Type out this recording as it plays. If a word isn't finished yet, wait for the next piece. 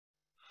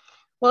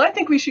Well, I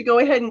think we should go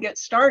ahead and get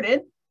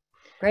started.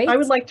 Great. I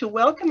would like to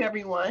welcome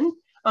everyone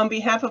on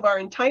behalf of our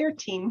entire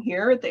team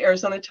here at the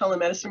Arizona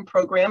Telemedicine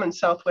Program and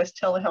Southwest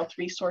Telehealth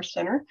Resource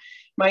Center.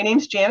 My name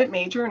is Janet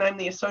Major, and I'm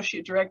the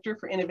Associate Director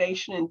for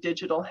Innovation in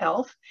Digital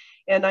Health.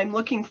 And I'm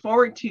looking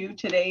forward to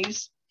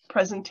today's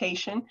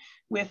presentation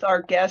with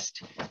our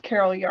guest,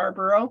 Carol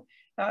Yarbrough.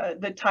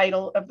 The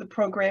title of the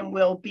program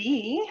will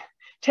be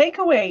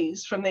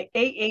Takeaways from the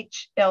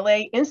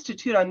AHLA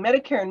Institute on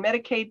Medicare and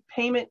Medicaid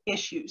Payment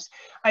Issues.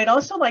 I'd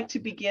also like to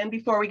begin,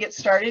 before we get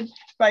started,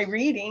 by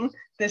reading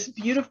this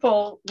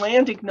beautiful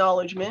land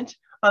acknowledgement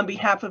on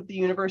behalf of the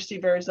University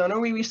of Arizona.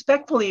 We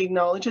respectfully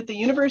acknowledge that the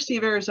University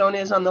of Arizona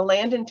is on the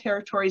land and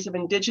territories of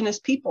indigenous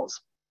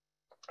peoples.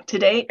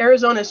 Today,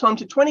 Arizona is home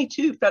to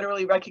 22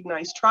 federally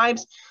recognized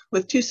tribes,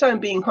 with Tucson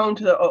being home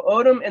to the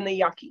O'odham and the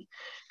Yaqui.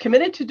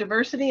 Committed to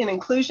diversity and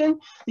inclusion,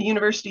 the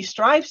university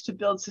strives to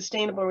build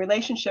sustainable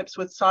relationships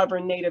with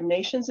sovereign Native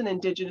nations and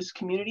indigenous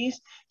communities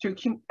through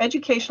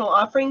educational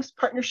offerings,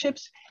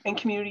 partnerships, and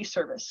community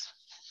service.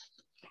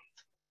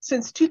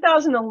 Since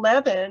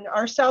 2011,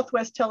 our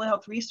Southwest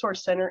Telehealth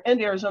Resource Center and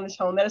Arizona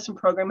Telemedicine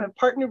Program have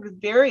partnered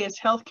with various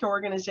healthcare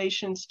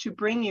organizations to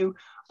bring you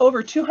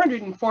over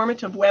 200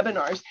 informative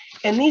webinars,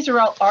 and these are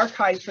all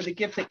archived for the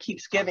gift that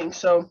keeps giving.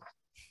 So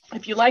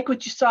if you like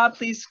what you saw,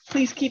 please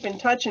keep in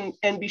touch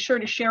and be sure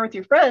to share with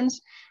your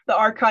friends the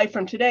archive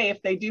from today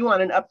if they do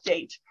want an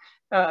update.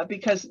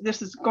 Because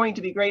this is going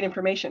to be great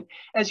information.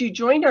 As you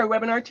joined our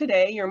webinar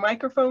today, your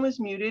microphone was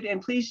muted,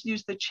 and please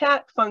use the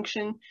chat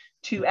function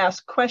to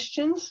ask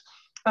questions.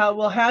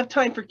 We'll have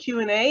time for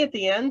Q&A at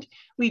the end.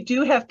 We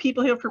do have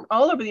people here from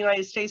all over the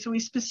United States, so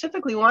we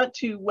specifically want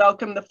to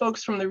welcome the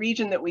folks from the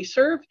region that we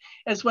serve,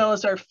 as well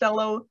as our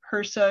fellow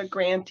HRSA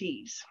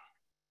grantees.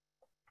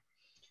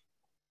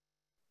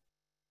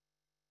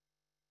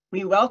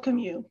 We welcome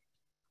you.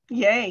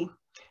 Yay.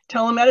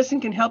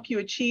 Telemedicine can help you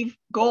achieve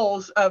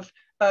goals of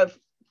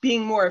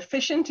being more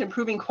efficient,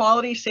 improving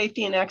quality,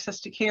 safety, and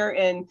access to care.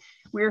 And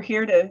we're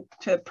here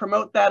to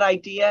promote that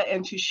idea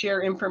and to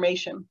share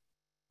information.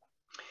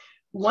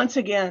 Once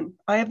again,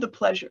 I have the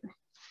pleasure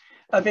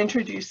of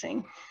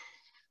introducing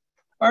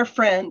our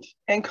friend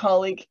and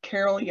colleague,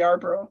 Carol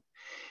Yarbrough.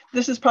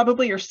 This is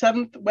probably her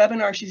 7th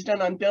webinar she's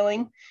done on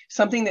billing,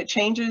 something that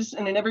changes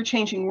in an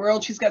ever-changing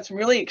world. She's got some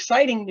really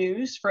exciting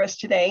news for us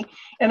today.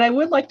 And I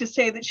would like to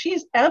say that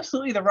she's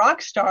absolutely the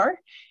rock star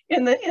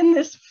in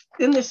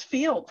this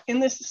field, in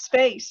this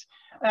space.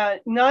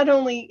 Not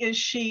only is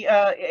she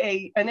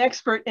an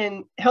expert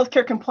in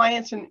healthcare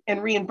compliance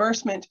and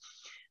reimbursement,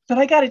 but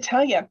I got to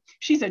tell you,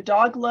 she's a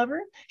dog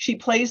lover. She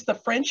plays the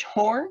French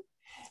horn.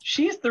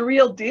 She's the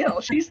real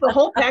deal. She's the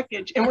whole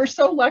package. And we're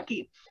so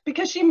lucky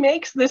because she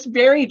makes this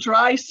very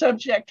dry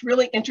subject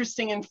really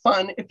interesting and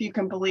fun, if you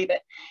can believe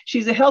it.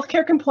 She's a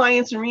healthcare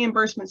compliance and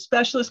reimbursement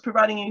specialist,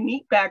 providing a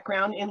unique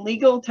background in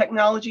legal,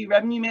 technology,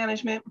 revenue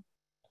management,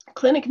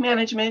 clinic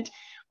management,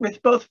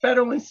 with both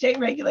federal and state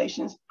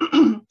regulations.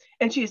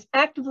 And she is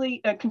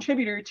actively a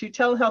contributor to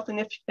telehealth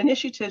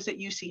initiatives at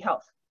UC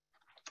Health.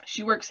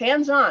 She works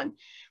hands-on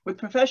with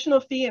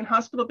professional fee and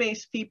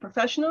hospital-based fee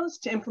professionals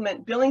to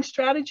implement billing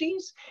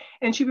strategies,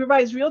 and she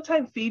provides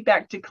real-time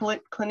feedback to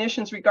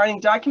clinicians regarding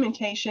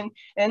documentation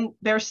and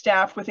their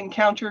staff with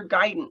encounter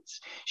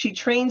guidance. She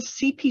trains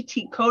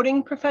CPT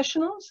coding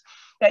professionals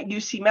at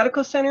UC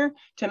Medical Center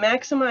to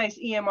maximize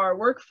EMR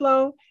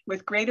workflow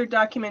with greater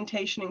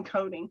documentation and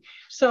coding.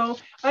 So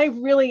I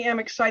really am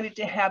excited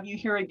to have you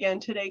here again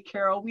today,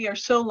 Carol. We are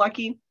so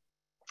lucky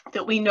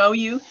that we know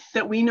you,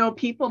 that we know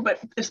people, but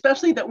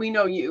especially that we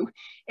know you,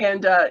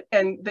 and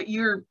that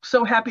you're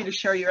so happy to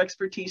share your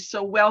expertise.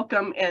 So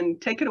welcome, and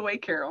take it away,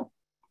 Carol.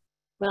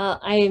 Well,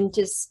 I'm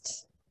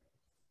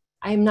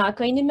not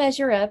going to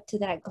measure up to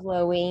that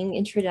glowing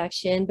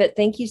introduction, but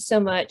thank you so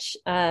much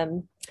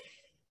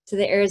to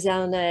the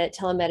Arizona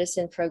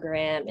Telemedicine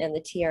Program and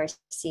the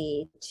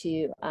TRC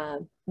to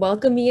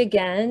welcome me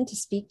again to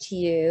speak to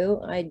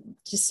you. I'm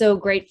just so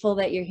grateful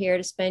that you're here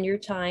to spend your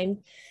time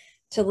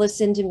to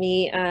listen to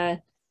me. I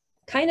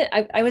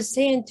was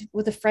saying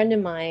with a friend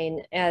of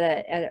mine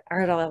at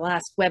our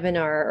last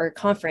webinar or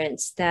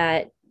conference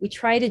that we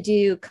try to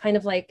do kind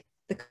of like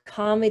the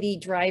comedy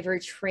driver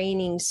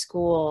training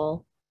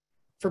school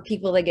for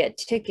people that get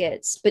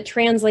tickets, but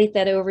translate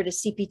that over to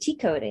CPT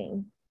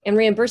coding and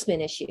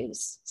reimbursement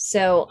issues.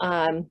 So,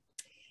 and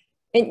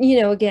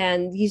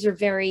again, these are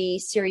very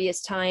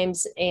serious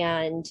times,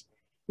 and,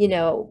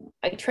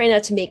 I try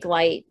not to make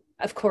light,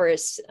 of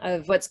course,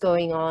 of what's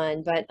going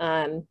on, but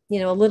a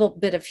little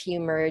bit of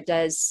humor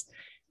does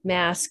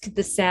mask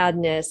the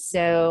sadness.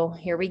 So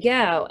here we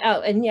go.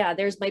 Oh, and yeah,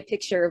 there's my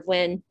picture of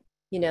when,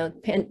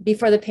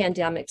 before the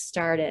pandemic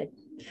started.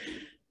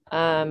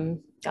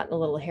 Gotten a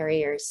little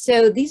hairier.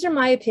 So these are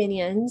my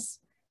opinions.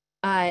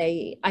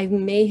 I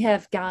may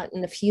have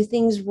gotten a few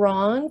things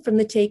wrong from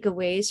the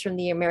takeaways from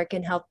the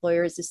American Health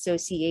Lawyers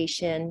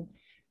Association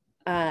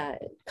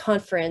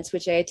conference,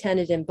 which I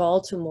attended in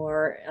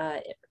Baltimore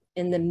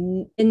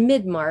in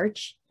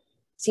mid-March.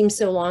 Seems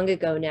so long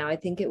ago now. I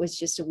think it was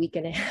just a week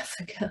and a half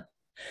ago.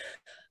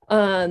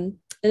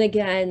 And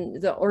again,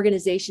 the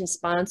organization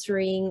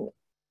sponsoring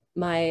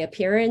my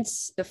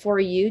appearance before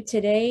you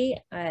today,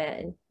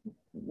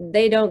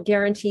 they don't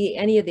guarantee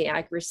any of the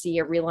accuracy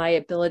or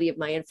reliability of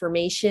my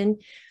information,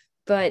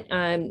 but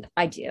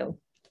I do.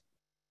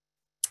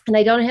 And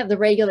I don't have the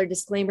regular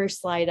disclaimer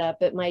slide up,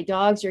 but my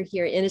dogs are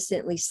here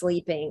innocently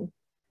sleeping,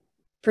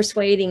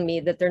 persuading me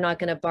that they're not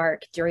going to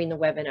bark during the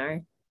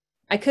webinar.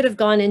 I could have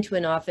gone into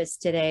an office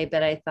today,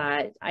 but I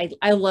thought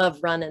I love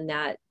running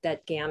that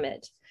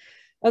gamut.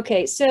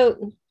 Okay,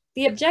 so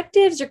the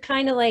objectives are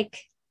kind of like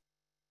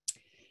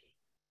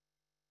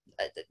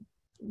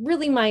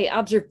really my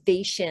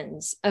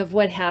observations of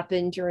what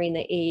happened during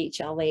the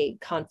AHLA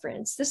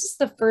conference. This is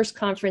the first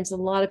conference a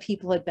lot of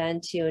people had been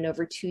to in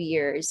over 2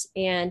 years,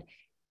 and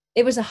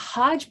it was a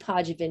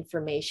hodgepodge of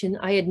information.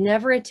 I had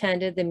never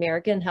attended the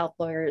American Health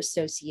Lawyers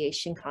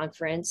Association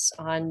conference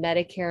on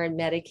Medicare and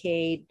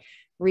Medicaid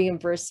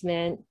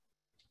reimbursement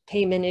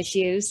payment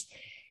issues.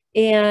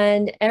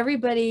 And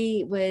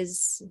everybody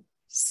was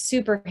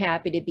super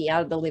happy to be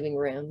out of the living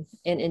room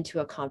and into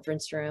a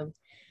conference room.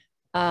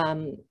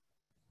 I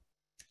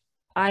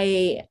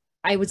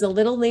was a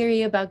little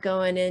leery about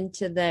going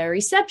into the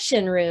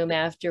reception room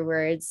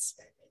afterwards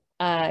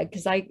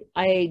because I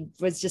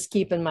was just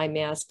keeping my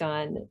mask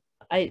on.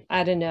 I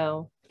don't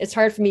know. It's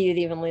hard for me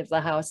to even leave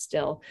the house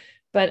still.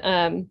 But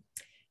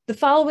the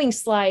following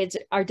slides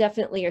are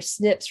definitely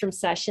snips from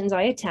sessions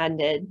I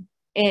attended.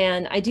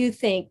 And I do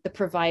think the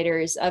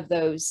providers of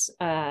those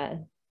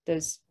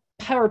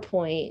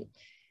PowerPoint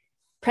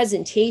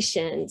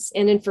presentations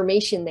and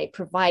information they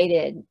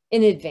provided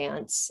in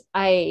advance,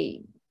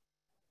 I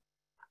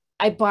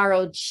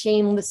borrowed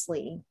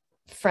shamelessly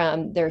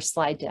from their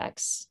slide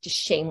decks, just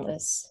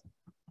shameless.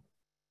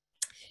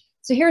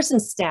 So here are some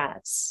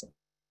stats.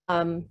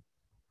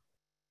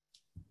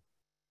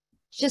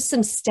 Just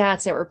some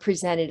stats that were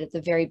presented at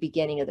the very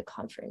beginning of the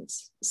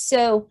conference.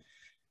 So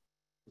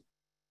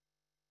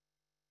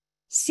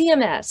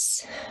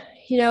CMS,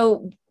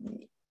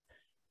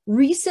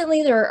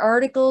 recently there are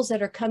articles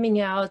that are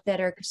coming out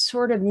that are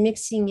sort of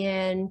mixing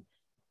in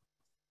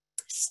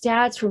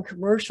stats from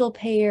commercial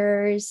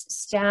payers,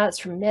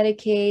 stats from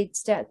Medicaid,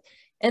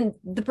 and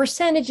the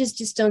percentages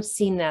just don't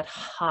seem that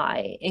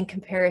high in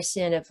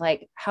comparison of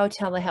like how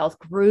telehealth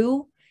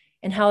grew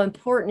and how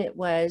important it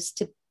was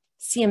to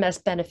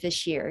CMS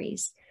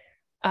beneficiaries.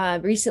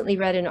 Recently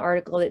read an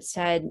article that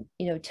said,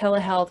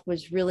 telehealth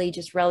was really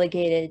just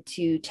relegated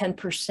to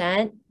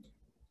 10%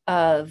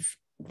 of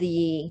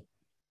the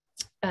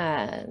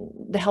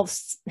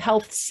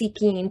health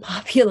seeking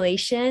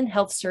population,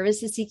 health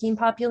services seeking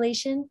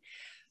population.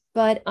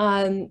 But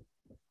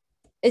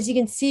as you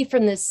can see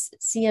from this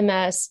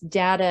CMS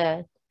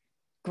data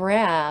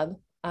grab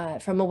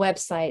from a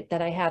website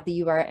that I have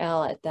the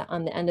URL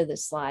on the end of the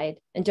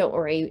slide, and don't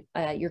worry,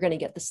 you're going to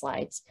get the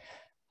slides.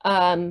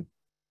 As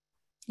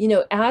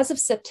of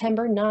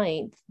September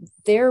 9th,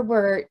 there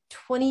were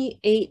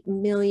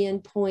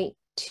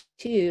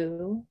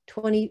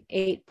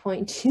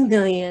 28.2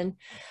 million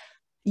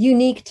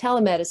unique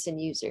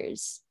telemedicine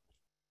users,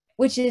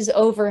 which is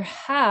over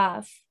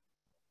half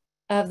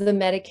of the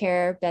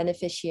Medicare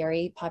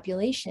beneficiary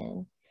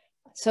population.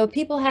 So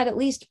people had at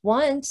least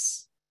one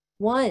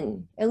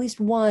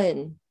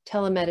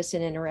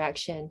telemedicine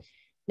interaction.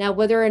 Now,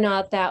 whether or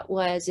not that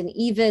was an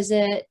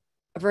e-visit,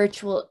 a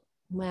virtual,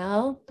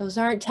 well, those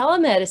aren't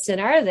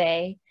telemedicine, are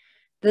they?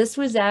 This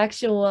was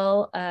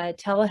actual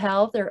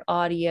telehealth or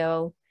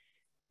audio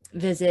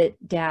visit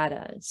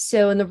data.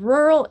 So in the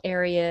rural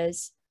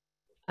areas,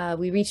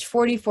 we reached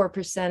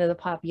 44% of the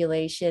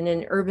population.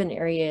 In urban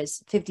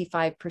areas,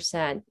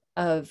 55%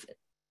 of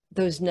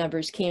those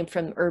numbers came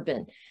from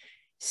urban.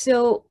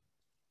 So,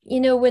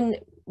 when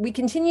we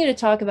continue to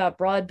talk about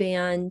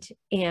broadband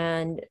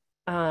and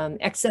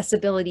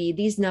accessibility,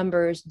 these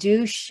numbers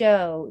do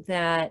show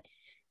that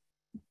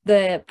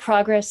the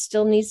progress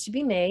still needs to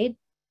be made.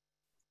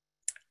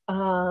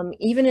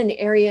 Even in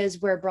areas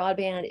where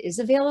broadband is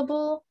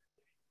available,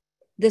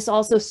 this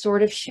also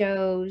sort of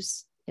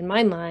shows, in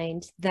my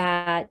mind,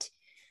 that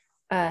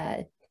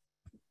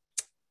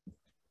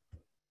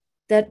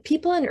that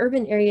people in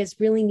urban areas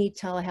really need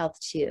telehealth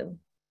too.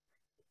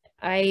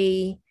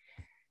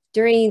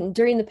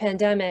 During the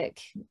pandemic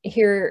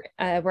here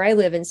where I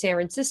live in San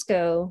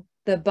Francisco,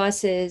 the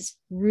buses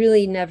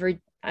really never,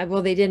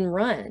 they didn't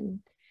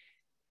run.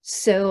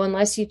 So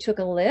unless you took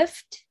a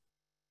lift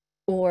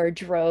or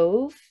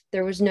drove,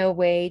 there was no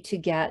way to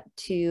get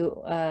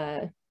to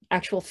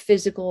actual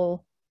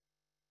physical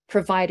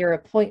provider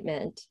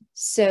appointment.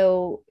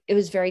 So it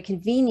was very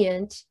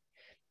convenient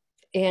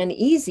and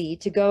easy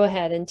to go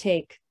ahead and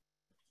take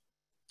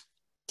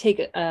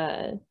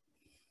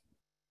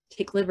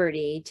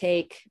liberty,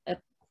 what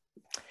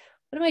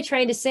am I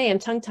trying to say? I'm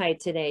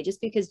tongue-tied today,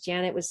 just because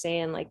Janet was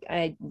saying like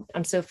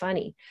I'm so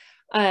funny,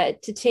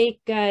 to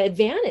take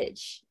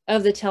advantage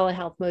of the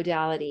telehealth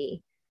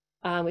modality,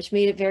 which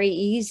made it very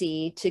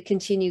easy to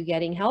continue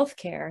getting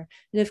healthcare.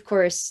 And of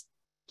course,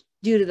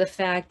 due to the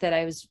fact that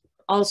I was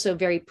also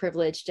very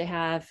privileged to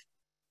have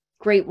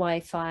great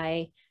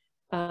Wi-Fi,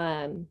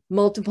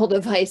 multiple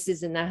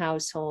devices in the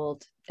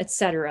household,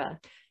 etc.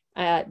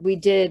 We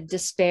did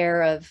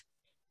despair of,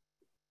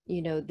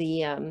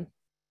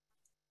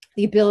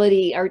 the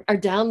ability, our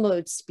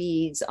download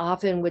speeds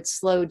often would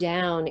slow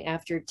down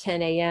after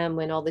 10 a.m.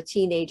 when all the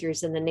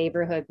teenagers in the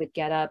neighborhood would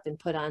get up and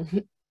put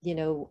on,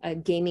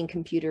 gaming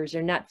computers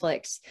or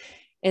Netflix,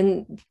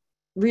 and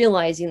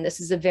realizing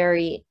this is a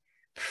very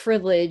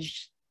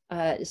privileged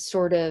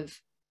sort of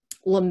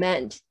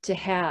lament to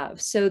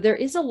have. So there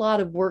is a lot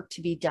of work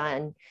to be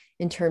done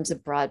in terms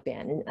of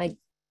broadband. And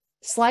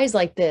slides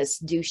like this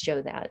do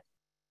show that.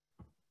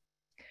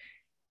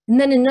 And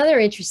then another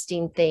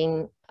interesting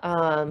thing,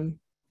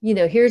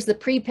 here's the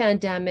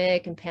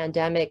pre-pandemic and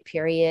pandemic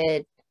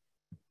period.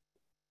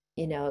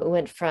 It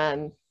went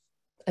from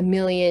 1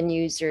 million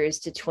users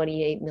to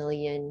 28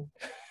 million.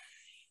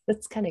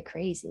 That's kind of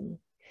crazy,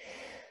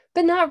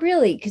 but not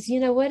really, because you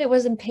know what? It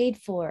wasn't paid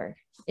for.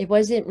 It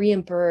wasn't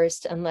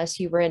reimbursed unless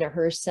you were in a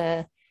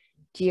HRSA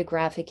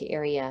geographic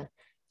area.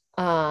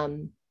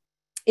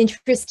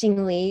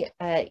 Interestingly,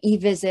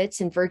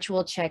 e-visits and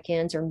virtual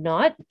check-ins are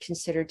not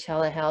considered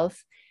telehealth.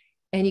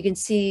 And you can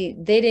see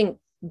they didn't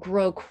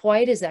grow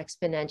quite as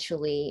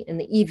exponentially in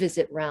the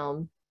e-visit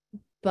realm,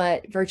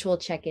 but virtual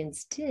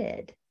check-ins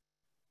did.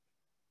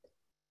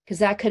 Because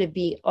that could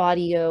be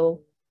audio,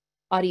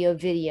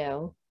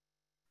 video,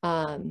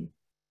 and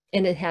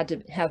it had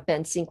to have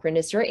been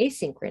synchronous or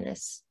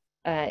asynchronous.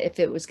 If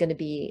it was going to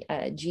be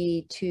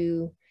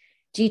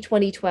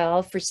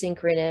G2012 for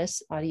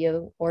synchronous,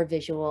 audio or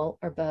visual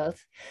or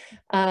both.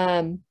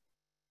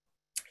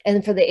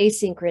 And for the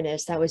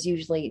asynchronous, that was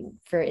usually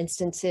for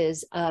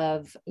instances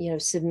of,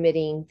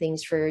 submitting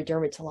things for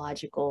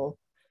dermatological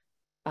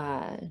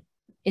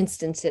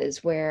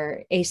instances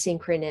where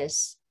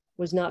asynchronous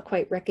was not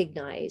quite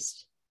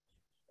recognized.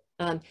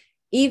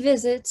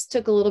 E-visits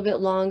took a little bit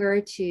longer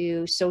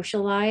to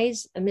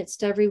socialize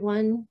amidst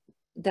everyone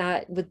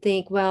that would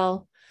think,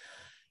 well,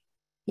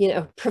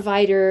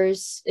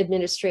 providers,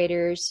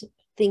 administrators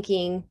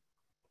thinking,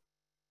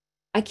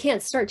 I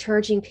can't start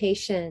charging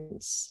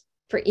patients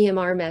for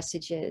EMR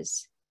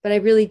messages, but I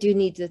really do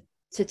need to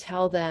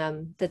tell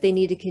them that they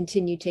need to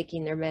continue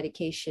taking their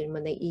medication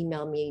when they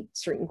email me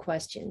certain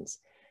questions.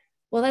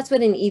 Well, that's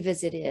what an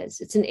e-visit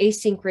is. It's an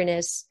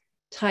asynchronous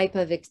type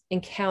of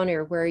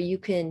encounter where you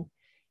can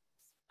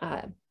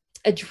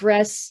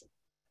address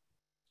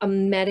a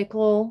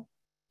medical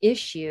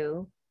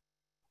issue,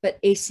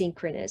 but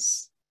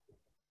asynchronous.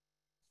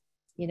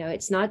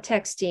 It's not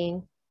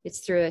texting,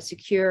 it's through a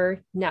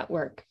secure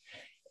network.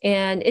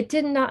 And it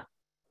did not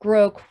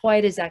grow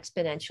quite as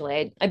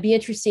exponentially. I'd be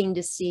interested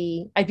to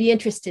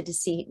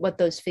see what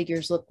those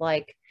figures look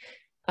like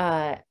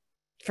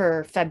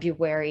for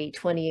February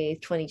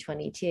 28th,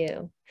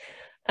 2022.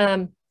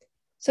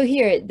 So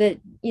here,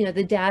 the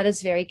data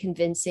is very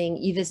convincing.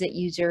 E-visit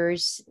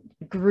users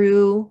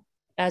grew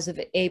as of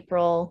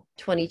April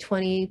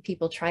 2020.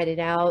 People tried it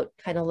out,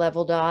 kind of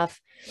leveled off.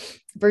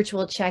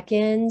 Virtual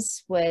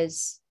check-ins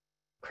was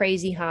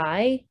crazy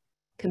high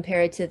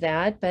compared to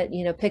that, but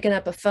picking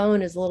up a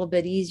phone is a little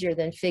bit easier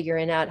than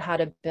figuring out how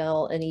to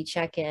bill an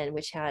e-check-in,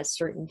 which has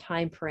certain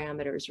time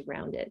parameters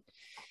around it.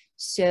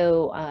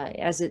 So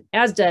as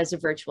does a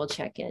virtual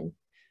check-in.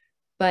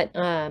 But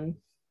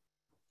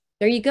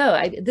there you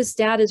go. This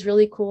data is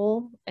really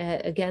cool.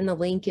 Again, the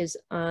link is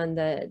on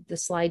the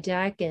slide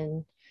deck,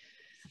 and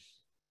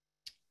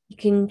you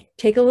can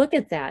take a look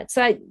at that.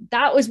 So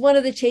that was one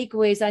of the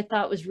takeaways I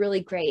thought was really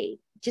great.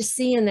 Just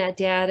seeing that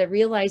data,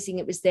 realizing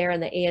it was there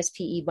on the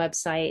ASPE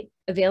website,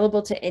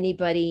 available to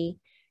anybody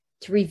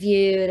to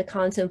review, to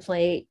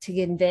contemplate, to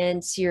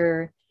convince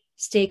your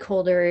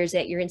stakeholders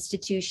at your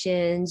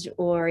institutions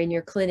or in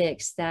your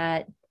clinics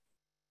that,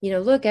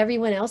 look,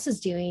 everyone else is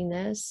doing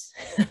this.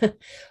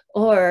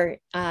 Or,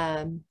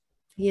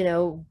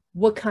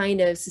 what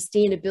kind of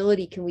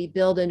sustainability can we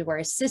build into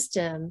our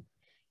system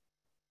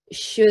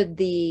should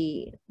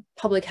the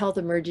public health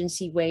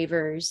emergency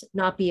waivers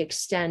not be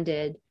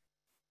extended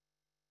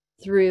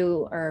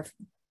through or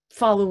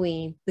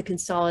following the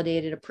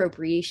Consolidated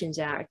Appropriations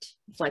Act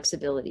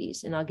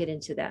flexibilities. And I'll get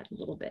into that a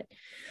little bit.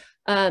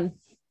 The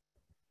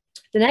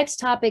next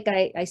topic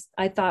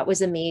I thought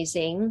was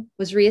amazing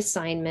was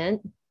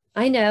reassignment.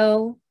 I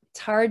know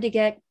it's hard to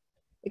get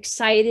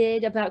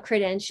excited about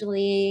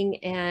credentialing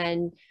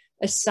and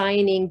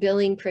assigning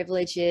billing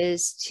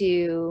privileges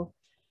to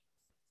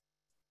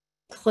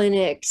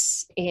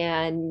clinics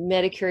and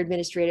Medicare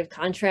administrative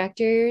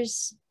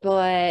contractors,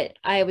 but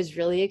I was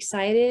really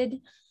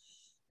excited.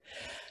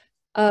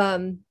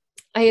 I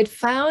had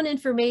found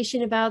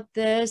information about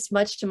this,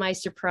 much to my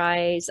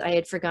surprise. I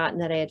had forgotten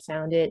that I had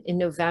found it in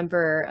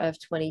November of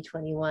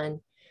 2021,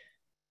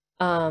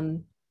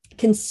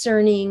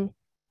 concerning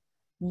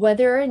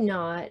whether or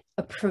not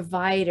a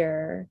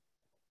provider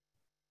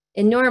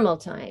in normal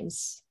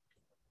times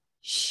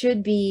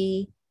should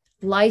be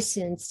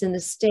licensed in the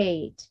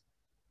state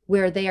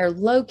where they are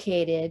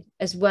located,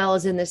 as well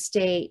as in the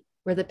state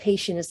where the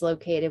patient is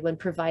located when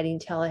providing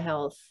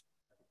telehealth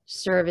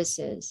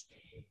services.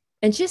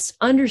 And just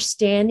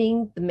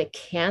understanding the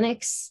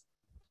mechanics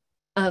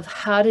of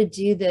how to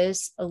do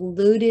this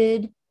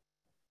eluded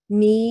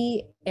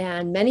me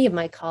and many of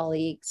my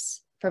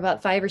colleagues for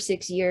about 5 or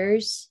 6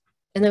 years.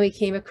 And then we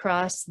came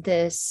across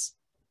this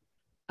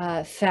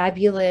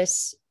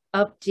fabulous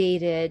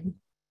updated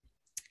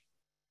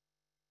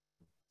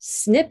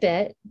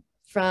snippet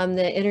from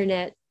the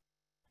internet,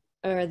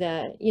 or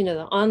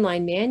the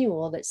online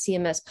manual that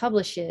CMS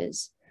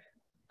publishes,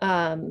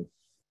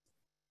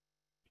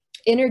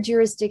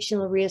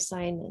 interjurisdictional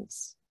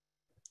reassignments.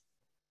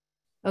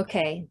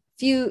 Okay,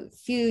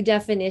 few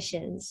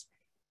definitions.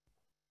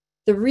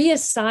 The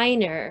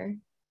reassigner,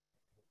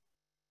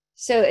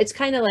 so it's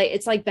kind of like,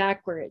 it's like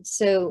backwards.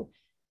 So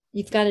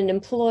you've got an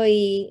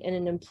employee and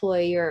an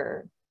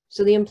employer.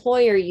 So the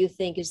employer, you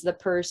think, is the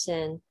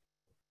person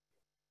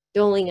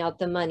doling out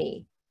the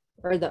money,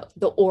 or the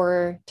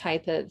or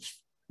type of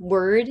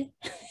word.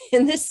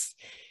 in this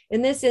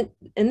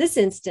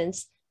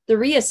instance, the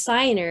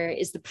reassigner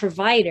is the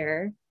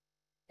provider,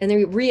 and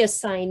the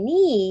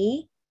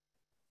reassignee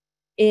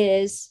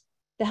is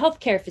the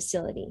healthcare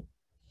facility.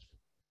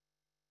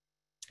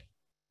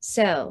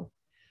 So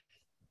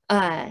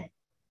I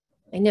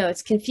know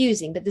it's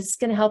confusing, but this is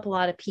going to help a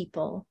lot of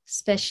people,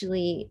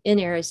 especially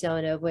in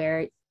Arizona,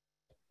 where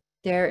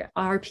there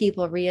are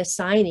people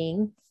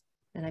reassigning.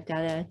 And I've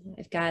got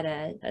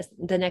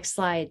the next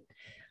slide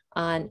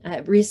on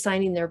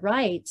reassigning their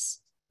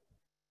rights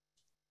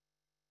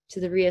to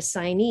the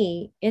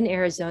reassignee in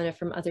Arizona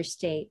from other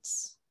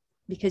states,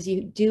 because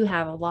you do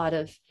have a lot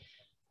of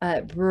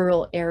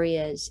rural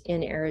areas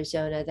in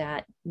Arizona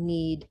that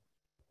need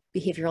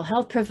behavioral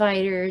health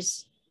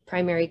providers,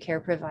 primary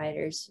care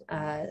providers,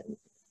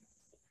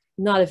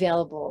 not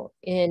available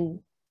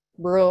in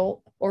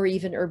rural or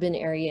even urban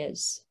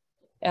areas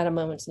at a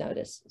moment's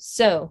notice.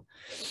 So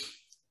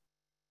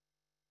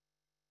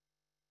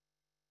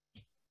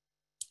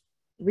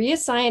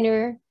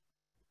reassigner,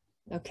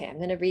 okay, I'm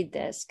going to read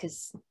this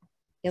because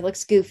it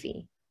looks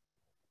goofy.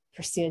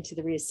 Pursuant to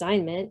the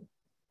reassignment,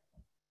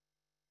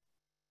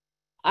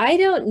 I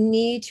don't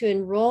need to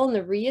enroll in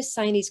the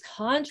reassignee's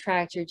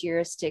contractor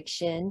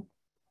jurisdiction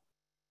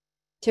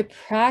to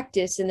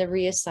practice in the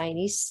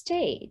reassignee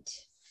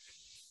state,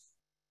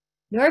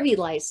 nor be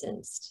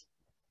licensed.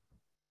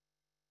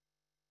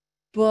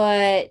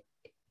 But,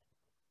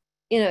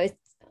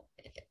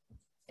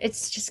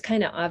 it's just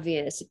kind of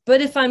obvious. But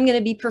if I'm going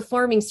to be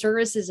performing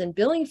services and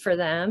billing for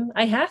them,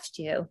 I have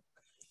to.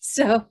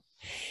 So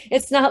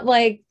it's not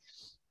like,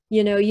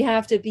 you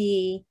have to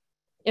be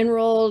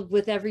enrolled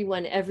with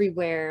everyone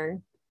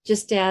everywhere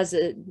just as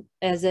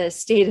a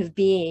state of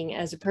being,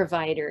 as a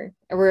provider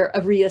or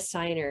a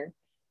reassigner.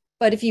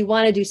 But if you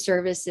want to do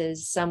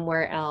services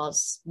somewhere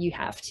else, you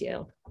have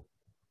to.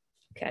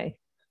 Okay.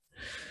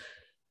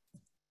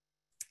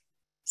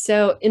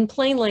 So in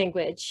plain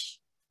language,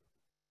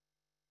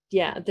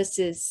 yeah, this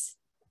is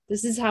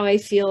how I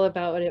feel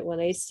about it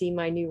when I see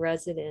my new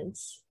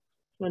residents,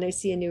 when I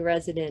see a new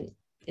resident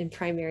in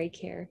primary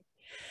care.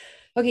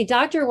 Okay,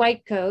 Dr.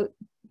 Whitecoat,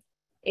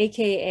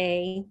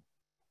 AKA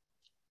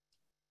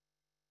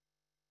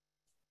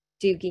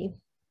Doogie,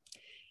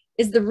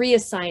 is the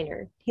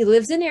reassigner. He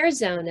lives in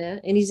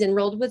Arizona and he's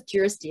enrolled with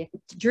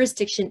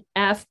jurisdiction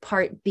F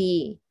Part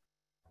B,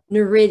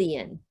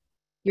 Noridian,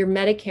 your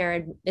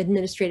Medicare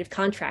administrative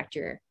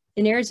contractor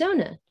in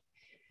Arizona.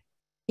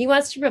 He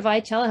wants to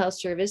provide telehealth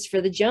service for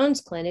the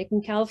Jones Clinic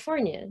in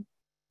California.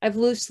 I've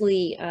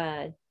loosely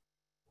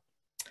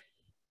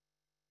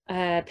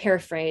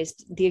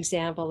paraphrased the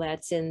example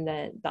that's in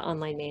the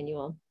online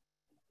manual.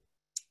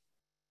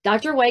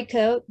 Dr.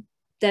 Whitecoat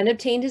then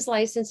obtained his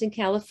license in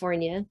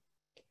California.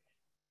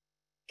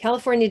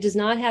 California does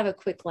not have a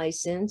quick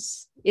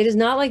license. It is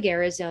not like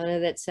Arizona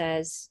that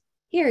says,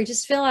 here,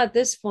 just fill out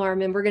this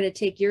form and we're going to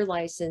take your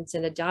license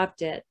and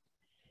adopt it.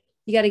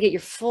 You got to get your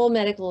full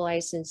medical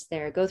license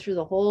there, go through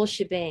the whole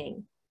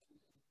shebang.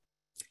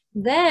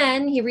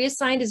 Then he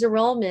reassigned his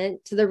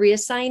enrollment to the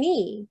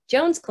reassignee,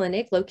 Jones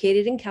Clinic,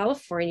 located in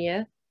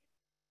California,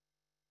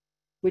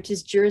 which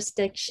is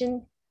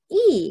jurisdiction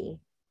E,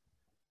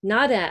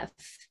 not F,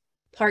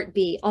 Part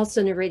B,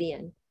 also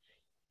Noridian.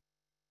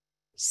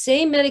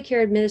 Same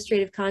Medicare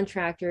administrative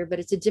contractor, but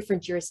it's a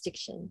different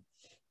jurisdiction.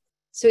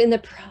 So in the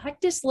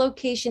practice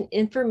location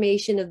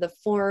information of the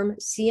form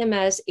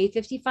CMS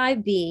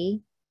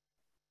 855B,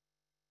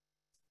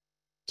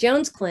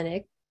 Jones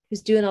Clinic,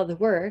 who's doing all the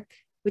work,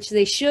 which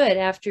they should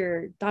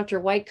after Dr.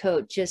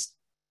 Whitecoat just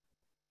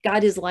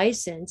got his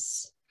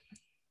license,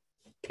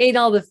 paid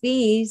all the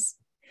fees,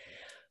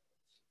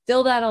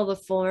 filled out all the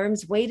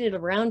forms, waited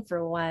around for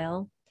a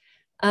while.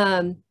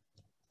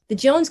 The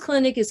Jones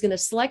Clinic is going to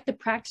select the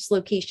practice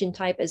location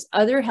type as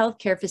other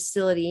healthcare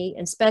facility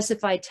and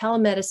specify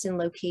telemedicine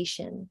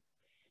location.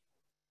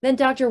 Then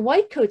Dr.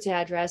 Whitecoat's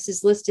address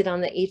is listed on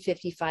the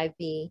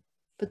 855B,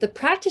 but the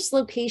practice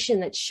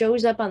location that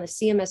shows up on the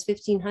CMS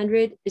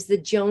 1500 is the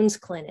Jones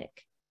Clinic.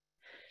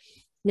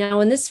 Now,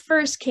 when this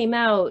first came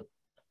out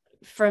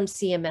from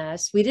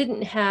CMS, we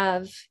didn't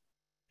have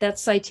that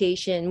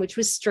citation, which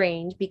was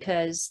strange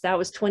because that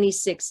was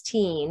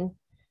 2016.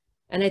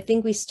 And I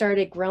think we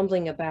started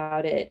grumbling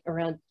about it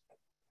around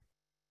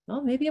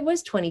well, maybe it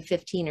was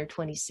 2015 or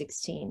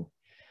 2016.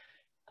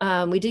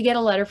 We did get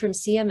a letter from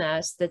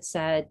CMS that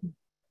said,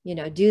 you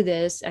know, do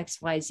this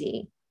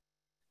XYZ.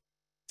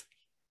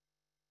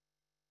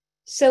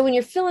 So when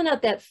you're filling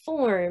out that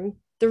form,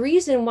 the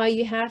reason why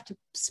you have to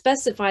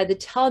specify the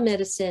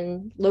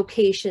telemedicine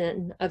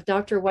location of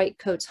Dr.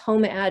 Whitecoat's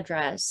home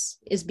address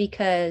is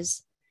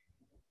because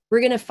we're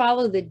going to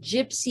follow the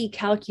GYPSY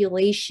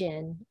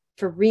calculation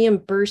for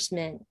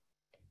reimbursement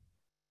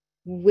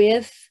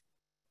with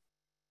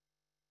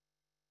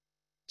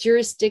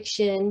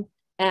jurisdiction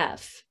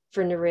F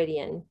for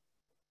Noridian,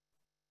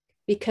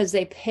 because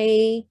they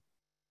pay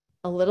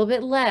a little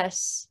bit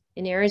less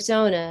in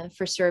Arizona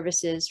for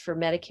services for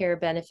Medicare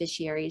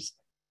beneficiaries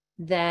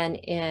than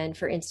in,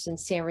 for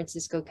instance, San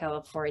Francisco,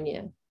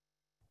 California.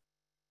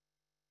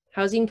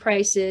 Housing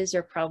prices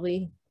are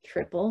probably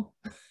triple.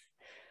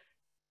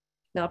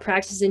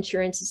 Malpractice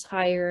insurance is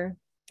higher.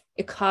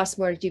 It costs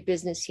more to do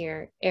business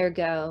here.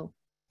 Ergo,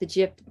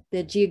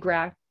 the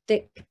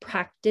geographic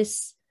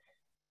practice,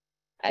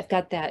 I've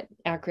got that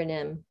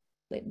acronym,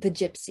 the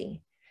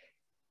GYPSY,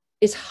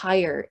 is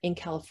higher in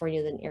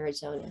California than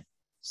Arizona.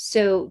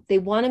 So they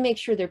want to make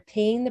sure they're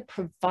paying the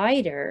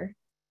provider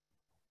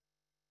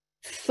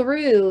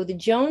through the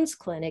Jones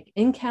Clinic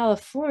in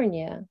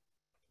California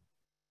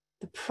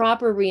the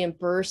proper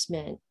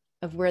reimbursement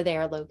of where they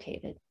are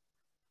located.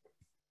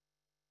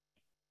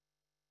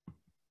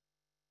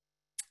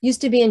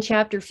 Used to be in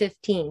Chapter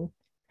 15.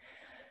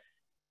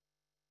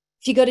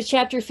 If you go to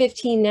Chapter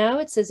 15 now,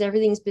 it says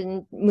everything's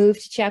been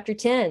moved to Chapter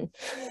 10.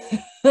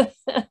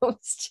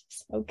 It's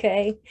just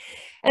okay.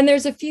 And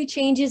there's a few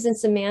changes in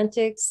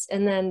semantics,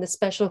 and then the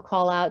special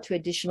call out to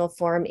additional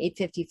form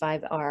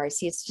 855R.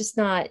 See, it's just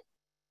not,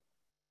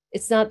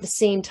 it's not the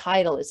same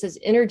title. It says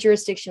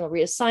interjurisdictional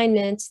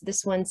reassignments.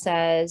 This one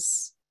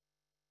says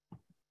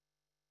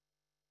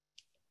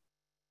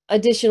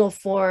additional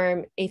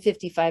form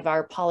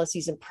 855R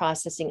policies and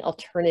processing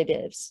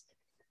alternatives,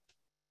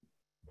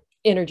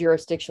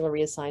 interjurisdictional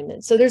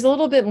reassignment. So there's a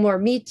little bit more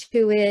meat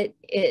to it.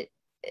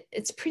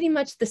 It's pretty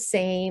much the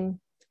same.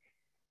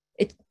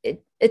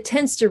 It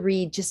tends to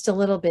read just a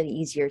little bit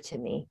easier to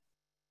me.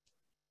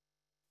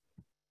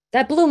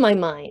 That blew my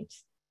mind.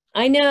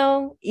 I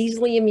know,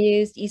 easily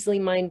amused, easily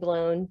mind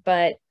blown,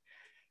 but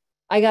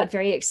I got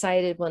very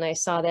excited when I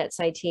saw that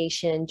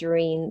citation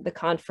during the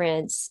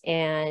conference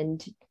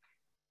and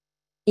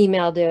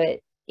emailed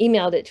it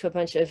to a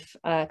bunch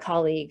of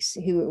colleagues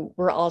who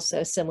were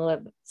also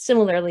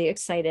similarly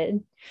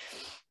excited.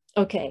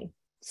 Okay,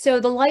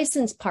 so the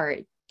license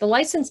part. The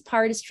license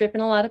part is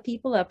tripping a lot of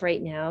people up right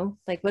now.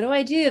 Like, what do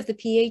I do if the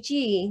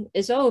PHE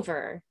is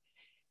over?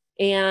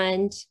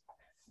 And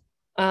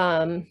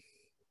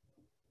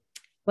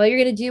well, you're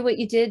going to do what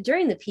you did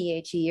during the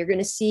PHE. You're going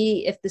to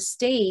see if the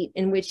state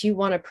in which you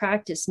want to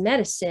practice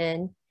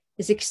medicine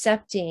is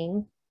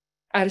accepting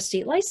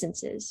out-of-state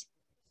licenses.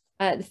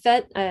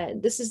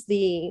 This is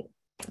the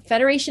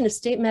Federation of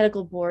State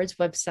Medical Boards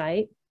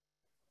website.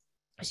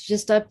 It's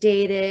just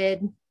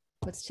updated.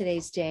 What's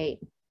today's date?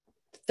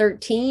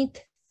 13th,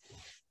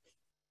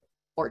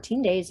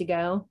 14 days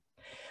ago.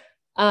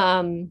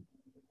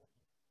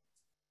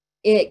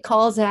 It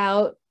calls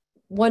out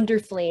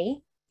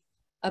wonderfully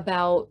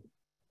about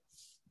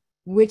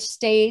which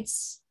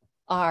states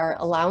are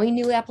allowing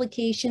new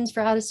applications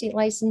for out-of-state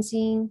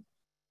licensing,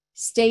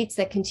 states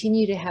that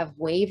continue to have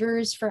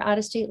waivers for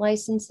out-of-state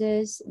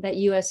licenses, that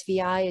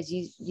USVI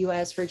is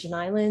U.S. Virgin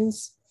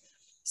Islands,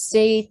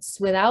 states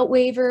without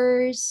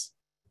waivers.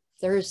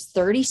 There's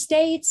 30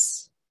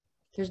 states.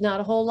 There's not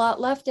a whole lot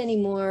left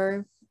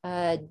anymore.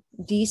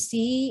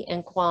 DC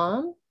and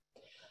Guam.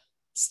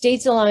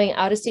 States allowing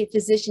out-of-state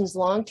physicians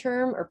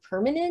long-term or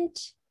permanent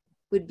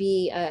would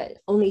be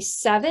only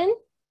 7,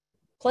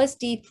 plus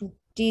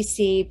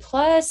DC,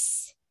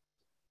 plus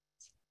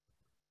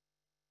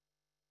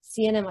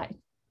CNMI,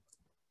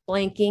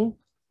 blanking,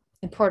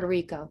 and Puerto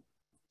Rico.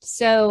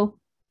 So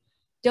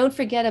don't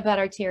forget about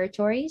our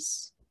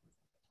territories,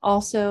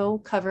 also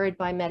covered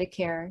by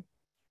Medicare,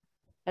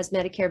 as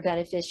Medicare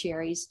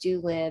beneficiaries do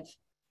live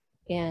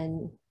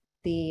in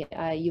the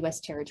US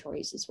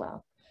territories as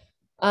well.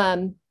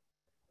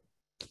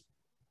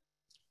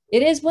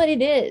 It is what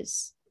it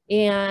is.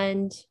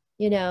 And,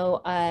 you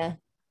know,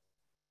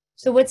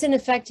 so what's in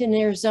effect in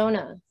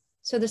Arizona?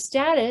 So the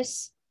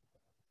status,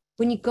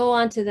 when you go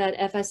onto that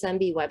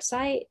FSMB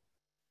website,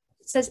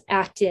 it says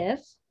active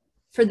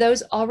for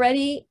those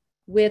already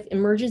with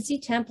emergency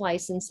temp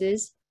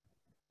licenses,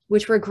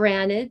 which were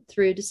granted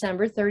through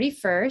December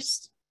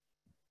 31st.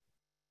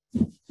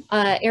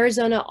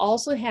 Arizona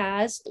also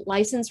has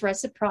license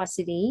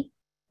reciprocity.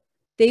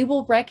 They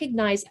will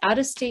recognize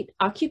out-of-state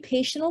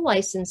occupational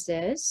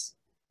licenses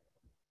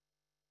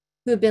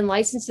who have been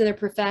licensed in their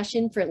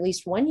profession for at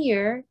least 1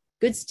 year,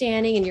 good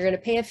standing, and you're going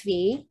to pay a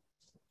fee.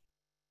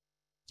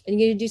 And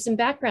you're going to do some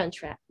background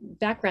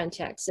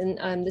checks.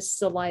 And this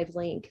is a live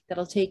link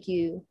that'll take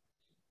you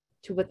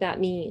to what that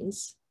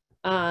means.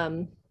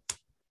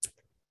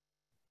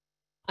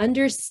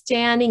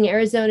 Understanding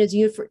Arizona's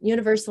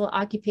Universal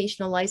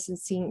Occupational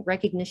Licensing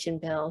Recognition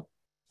Bill.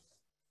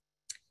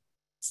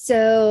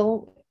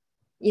 So,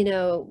 you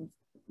know,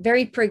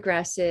 very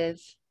progressive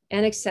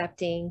and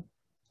accepting.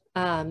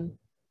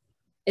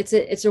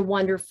 It's a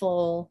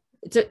wonderful,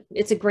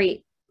 it's a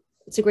great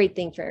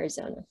thing for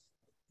Arizona.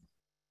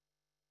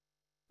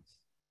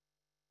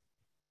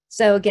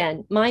 So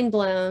again, mind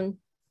blown.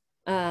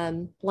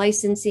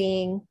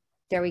 Licensing,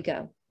 there we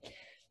go.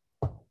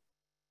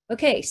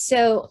 Okay,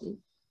 so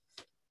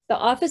the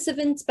Office of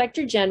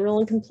Inspector General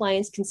and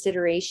Compliance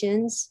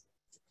Considerations.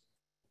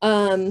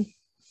 I'd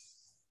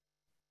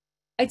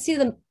say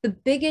the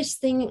biggest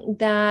thing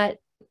that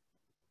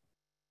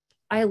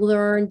I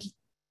learned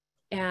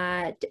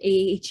at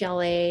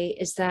AHLA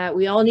is that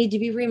we all need to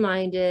be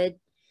reminded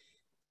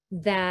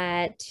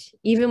that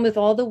even with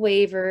all the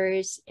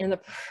waivers and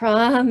the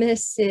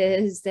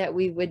promises that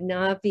we would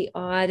not be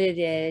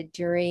audited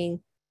during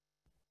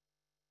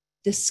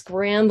the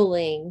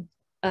scrambling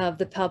of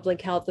the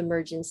public health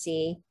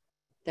emergency,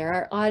 there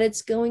are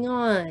audits going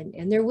on,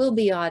 and there will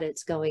be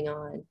audits going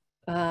on.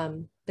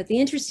 But the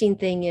interesting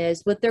thing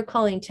is what they're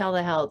calling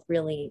telehealth,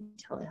 really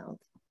telehealth.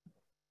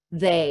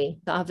 The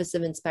Office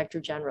of Inspector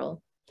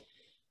General.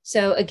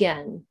 So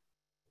again,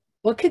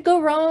 what could go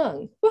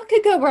wrong? What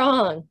could go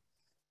wrong?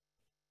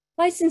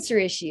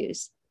 Licensure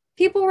issues.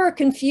 People were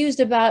confused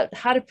about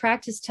how to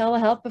practice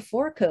telehealth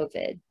before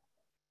COVID.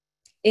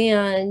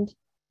 And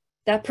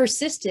that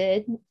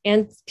persisted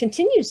and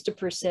continues to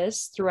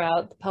persist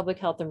throughout the public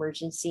health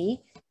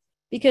emergency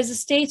because the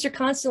states are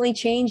constantly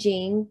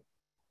changing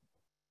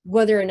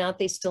whether or not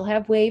they still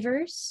have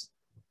waivers,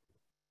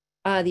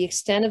 the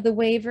extent of the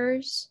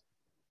waivers,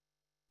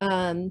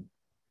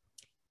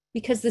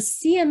 because the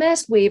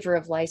CMS waiver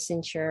of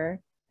licensure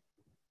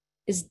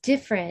is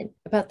different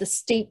about the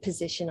state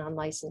position on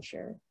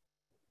licensure.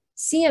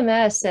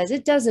 CMS says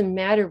it doesn't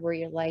matter where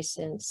you're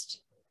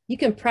licensed. You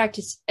can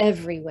practice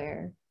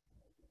everywhere.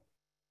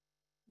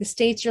 The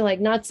states are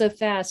like, not so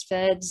fast,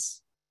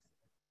 feds.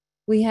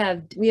 We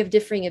have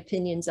differing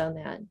opinions on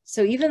that.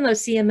 So even though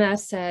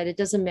CMS said it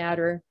doesn't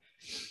matter,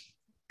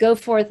 go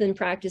forth and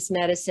practice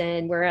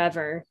medicine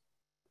wherever,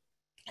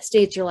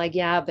 states are like,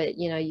 yeah, but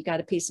you got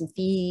to pay some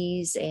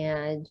fees.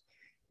 And,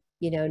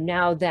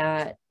 now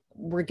that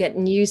we're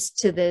getting used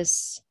to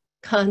this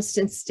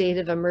constant state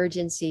of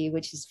emergency,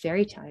 which is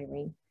very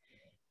tiring,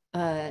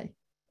 we're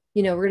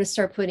going to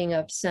start putting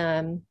up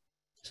some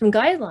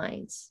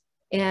guidelines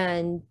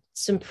and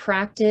some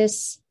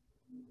practice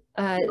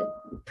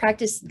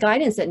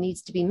guidance that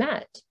needs to be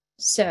met.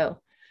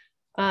 So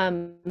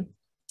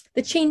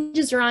the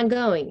changes are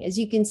ongoing. As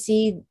you can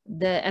see,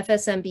 the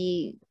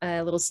FSMB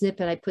little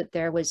snippet I put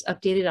there was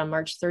updated on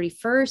March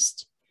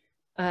 31st.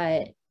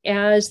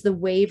 As the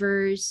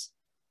waivers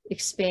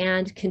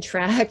expand,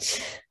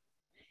 contract,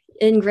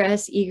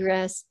 ingress,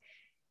 egress,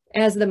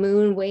 as the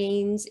moon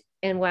wanes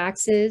and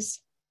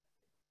waxes,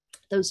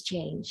 those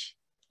change.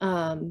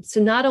 So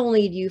not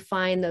only do you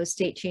find those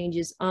state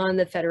changes on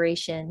the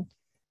Federation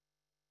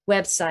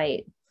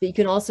website, but you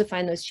can also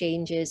find those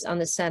changes on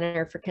the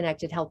Center for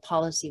Connected Health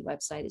Policy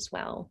website as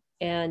well.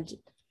 And,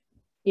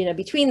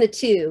 between the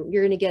two,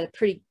 you're going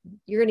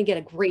to get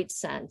a great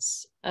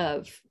sense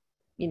of,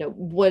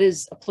 what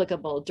is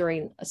applicable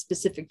during a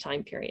specific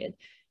time period.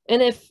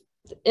 And if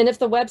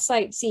the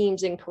website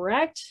seems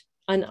incorrect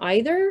on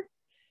either,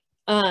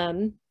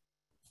 you'll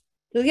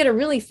get a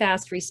really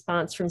fast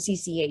response from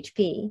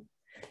CCHP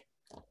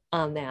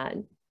on that.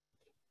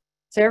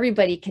 So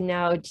everybody can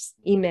now just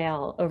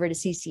email over to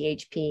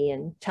CCHP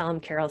and tell them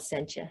Carol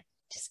sent you.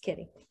 Just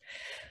kidding.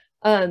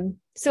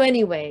 So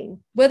anyway,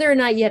 whether or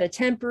not you had a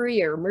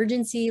temporary or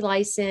emergency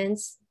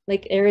license,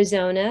 like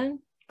Arizona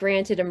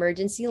granted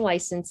emergency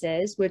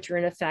licenses, which are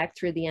in effect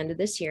through the end of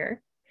this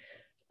year.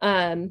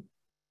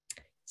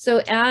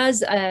 So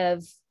as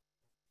of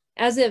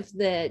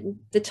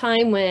the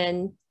time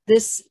when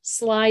this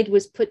slide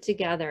was put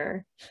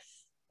together,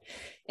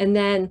 and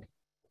then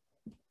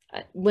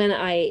when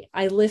I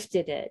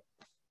lifted it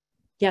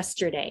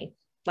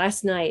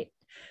last night,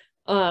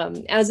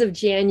 as of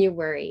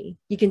January,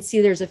 you can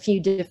see there's a few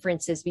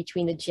differences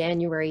between the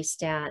January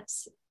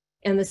stats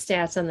and the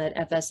stats on that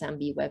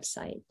FSMB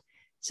website.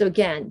 So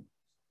again,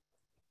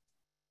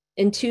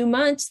 in 2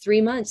 months, 3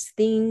 months,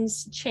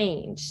 things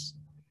change.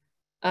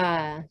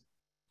 I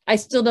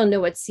still don't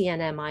know what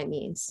CNMI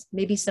means.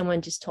 Maybe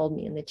someone just told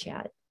me in the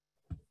chat.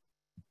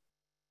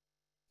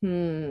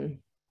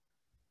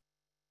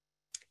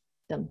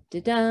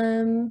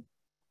 Dum-de-dum.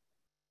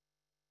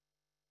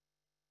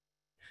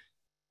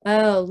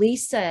 Oh,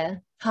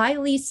 Lisa. Hi,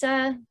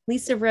 Lisa.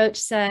 Lisa Roach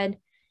said,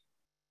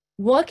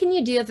 what can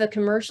you do if a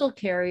commercial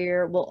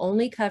carrier will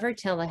only cover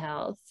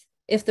telehealth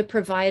if the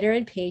provider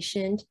and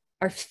patient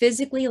are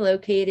physically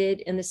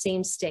located in the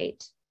same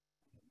state?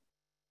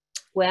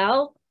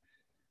 Well,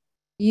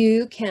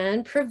 you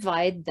can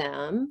provide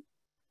them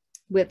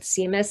with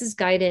CMS's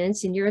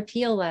guidance in your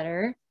appeal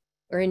letter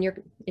or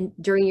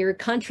during your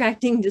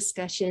contracting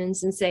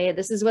discussions and say,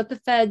 this is what the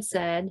Fed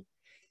said,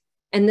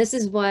 and this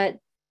is what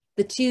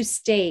the two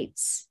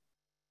states,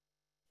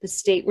 the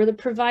state where the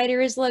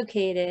provider is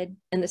located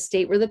and the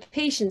state where the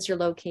patients are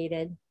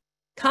located,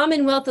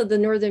 Commonwealth of the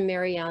Northern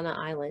Mariana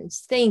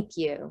Islands. Thank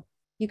you.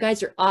 You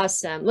guys are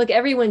awesome. Look,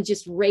 everyone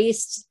just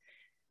raced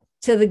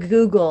to the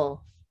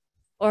Google,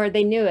 or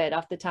they knew it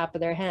off the top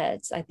of their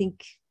heads. I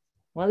think,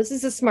 well, this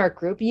is a smart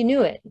group. You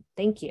knew it.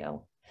 Thank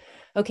you.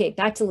 Okay,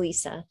 back to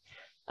Lisa.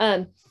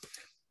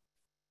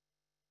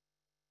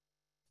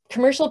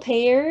 Commercial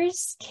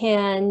payers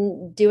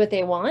can do what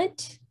they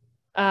want.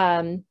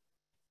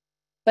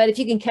 But if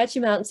you can catch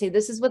them out and say,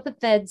 this is what the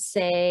feds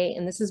say,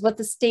 and this is what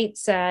the state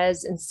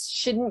says, and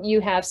shouldn't you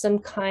have some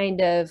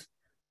kind of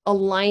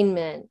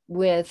alignment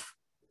with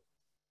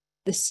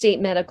the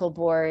state medical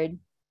board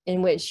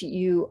in which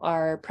you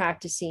are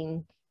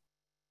practicing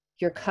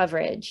your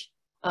coverage?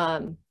 I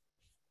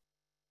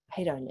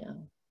don't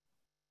know.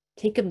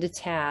 Take them to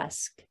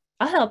task.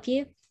 I'll help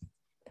you.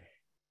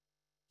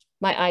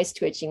 My eyes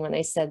twitching when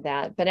I said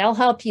that, but I'll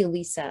help you,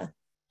 Lisa.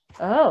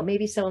 Oh,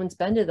 maybe someone's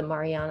been to the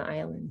Mariana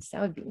Islands.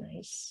 That would be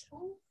nice.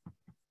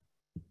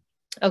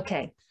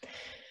 Okay.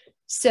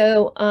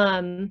 So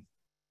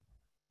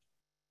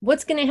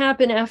what's going to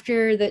happen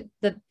after the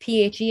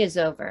PHE is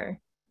over?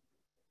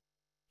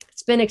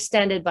 It's been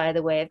extended, by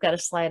the way. I've got a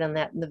slide on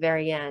that in the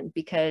very end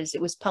because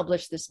it was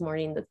published this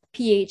morning that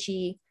the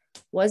PHE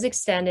was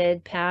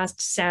extended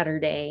past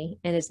Saturday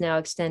and is now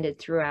extended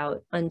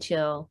throughout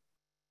until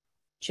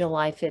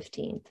July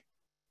 15th,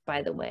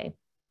 by the way.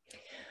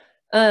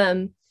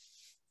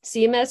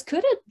 CMS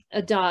could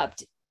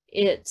adopt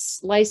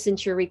its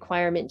licensure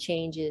requirement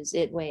changes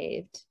it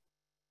waived.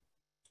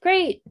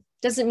 Great.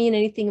 Doesn't mean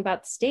anything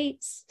about the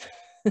states.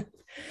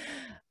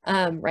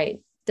 Right.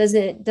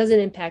 Doesn't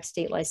impact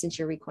state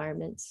licensure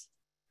requirements.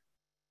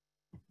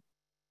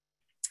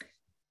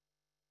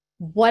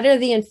 What are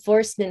the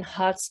enforcement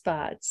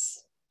hotspots?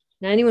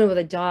 Now, anyone with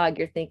a dog,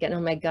 you're thinking,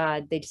 oh my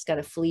God, they just got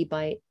a flea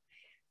bite.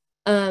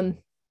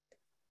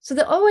 So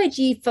the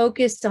OIG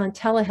focused on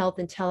telehealth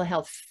and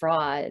telehealth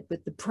fraud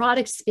with the broad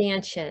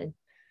expansion.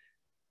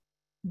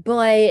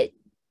 But,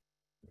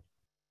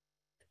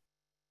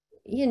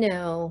 you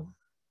know,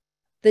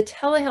 the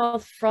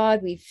telehealth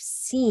fraud we've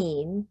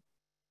seen,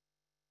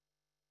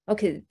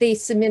 okay, they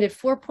submitted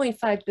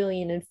 4.5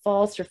 billion in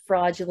false or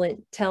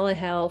fraudulent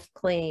telehealth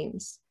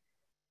claims.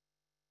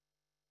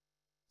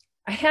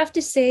 I have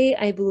to say,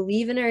 I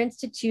believe in our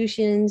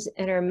institutions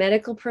and our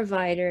medical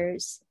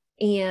providers,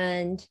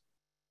 and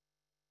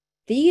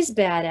these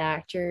bad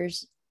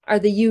actors are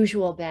the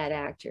usual bad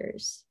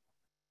actors.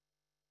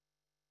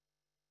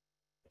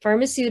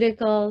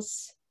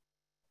 Pharmaceuticals,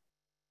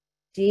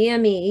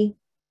 DME,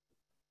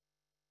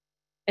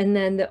 and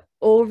then the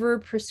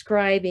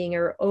over-prescribing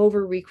or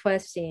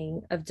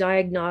over-requesting of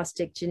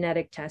diagnostic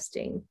genetic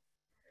testing.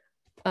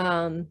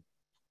 Happens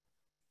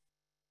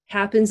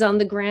on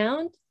the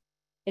ground.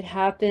 It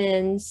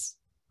happens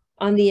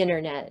on the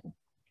internet.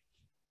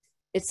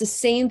 It's the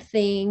same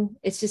thing.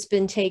 It's just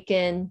been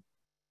taken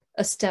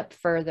a step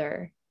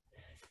further.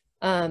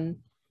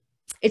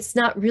 It's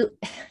not real,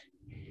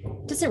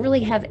 doesn't really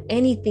have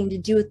anything to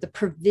do with the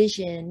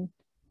provision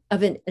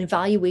of an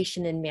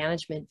evaluation and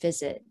management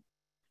visit,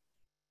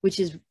 which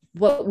is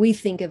what we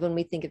think of when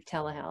we think of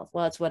telehealth.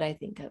 Well, it's what I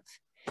think of.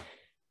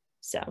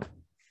 So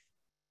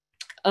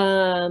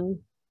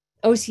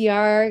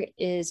OCR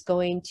is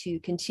going to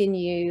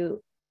continue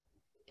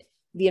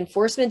the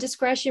enforcement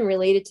discretion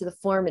related to the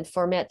form and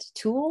format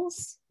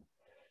tools.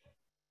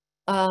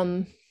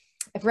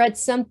 I've read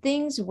some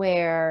things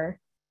where,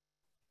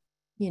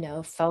 you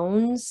know,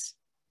 phones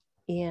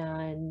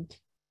and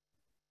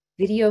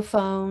video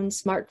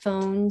phones,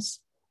 smartphones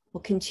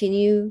will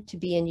continue to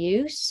be in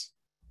use.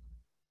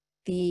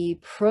 The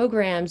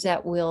programs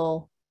that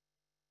will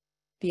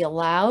be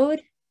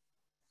allowed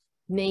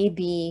may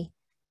be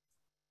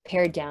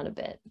pared down a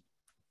bit.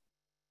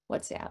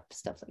 WhatsApp,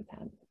 stuff like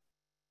that.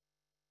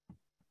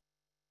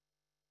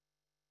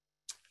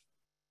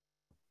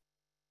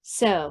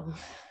 So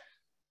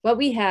what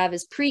we have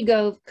is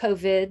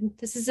pre-COVID.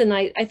 This is a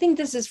nice, I think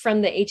this is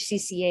from the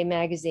HCCA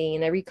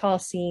magazine. I recall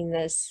seeing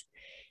this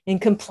in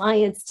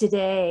Compliance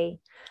Today.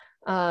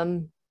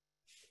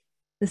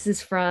 This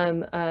is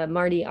from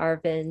Marty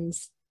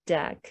Arvin's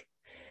deck.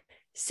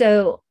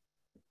 So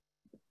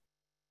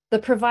the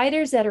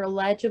providers that are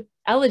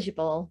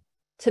eligible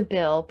to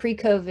bill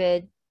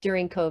pre-COVID,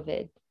 during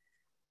COVID.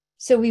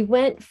 So we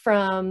went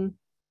from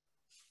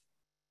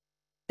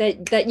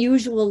that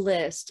usual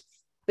list,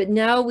 but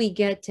now we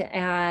get to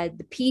add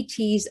the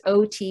PTs,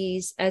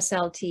 OTs,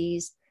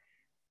 SLTs.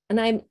 And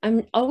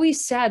I'm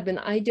always sad when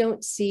I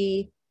don't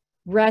see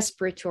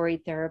respiratory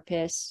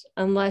therapists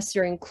unless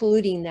they're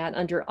including that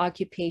under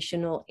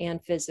occupational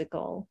and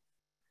physical,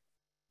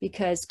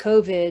 because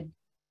COVID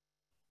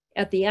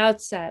at the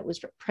outset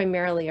was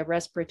primarily a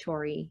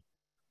respiratory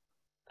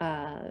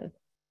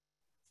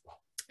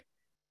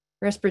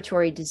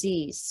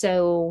disease.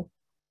 So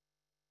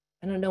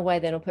I don't know why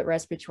they don't put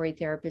respiratory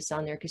therapists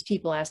on there, because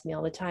people ask me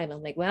all the time.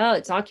 I'm like, well,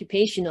 it's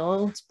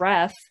occupational, it's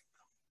breath.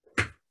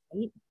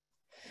 Right?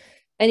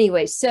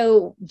 Anyway,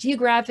 so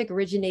geographic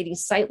originating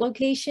site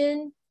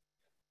location,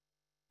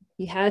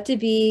 you had to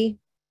be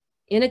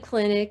in a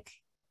clinic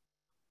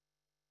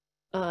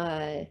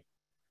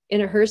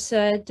in a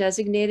HRSA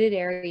designated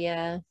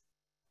area,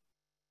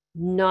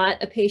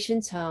 not a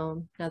patient's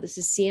home. Now this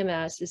is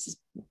CMS, this is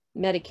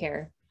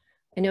Medicare.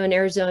 I know in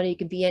Arizona, you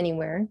can be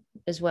anywhere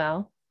as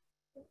well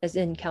as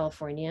in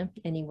California,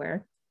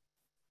 anywhere.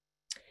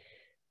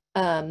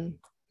 With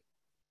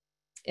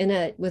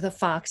a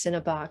fox in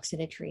a box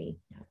in a tree.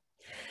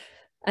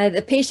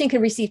 The patient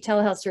can receive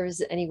telehealth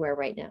services anywhere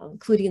right now,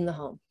 including the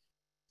home.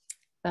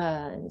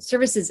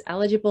 Services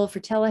eligible for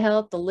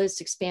telehealth, the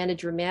list expanded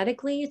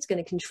dramatically. It's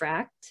going to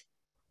contract.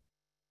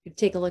 You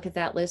take a look at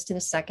that list in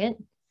a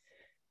second.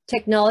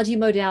 Technology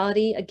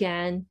modality,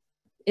 again,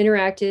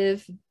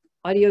 interactive,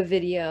 audio,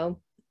 video,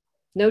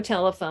 no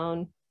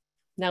telephone.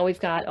 Now we've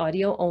got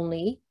audio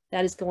only.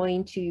 That is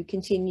going to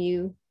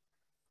continue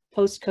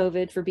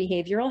post-COVID for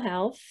behavioral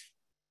health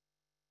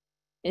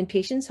in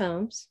patients'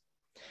 homes.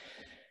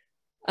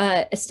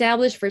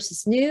 Established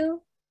versus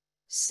new.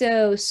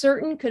 So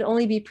certain could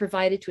only be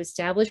provided to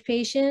established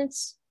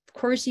patients. Of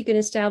course, you can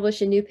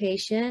establish a new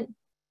patient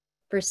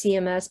for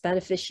CMS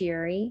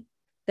beneficiary.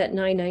 That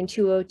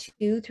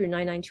 99202 through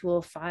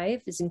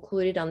 99205 is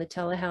included on the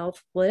telehealth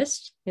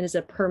list and is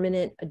a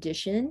permanent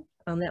addition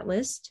on that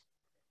list,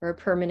 or a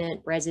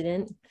permanent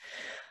resident.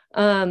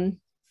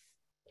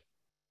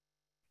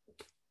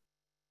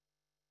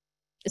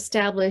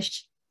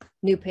 Established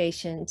new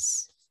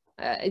patients.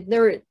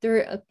 There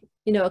are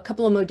a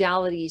couple of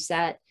modalities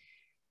that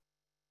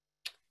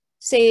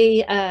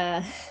say,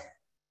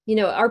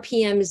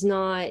 RPM is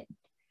not,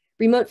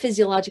 remote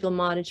physiological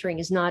monitoring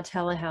is not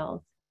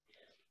telehealth,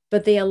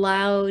 but they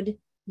allowed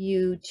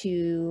you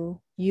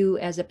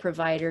as a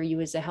provider, you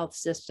as a health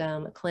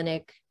system, a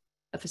clinic,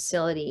 a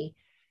facility,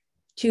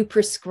 to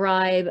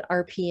prescribe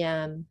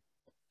RPM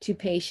to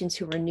patients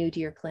who were new to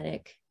your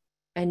clinic.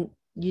 And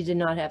you did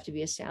not have to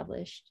be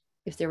established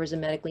if there was a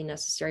medically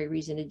necessary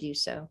reason to do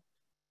so.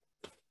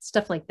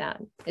 Stuff like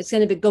that. It's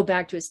going to go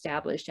back to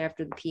established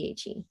after the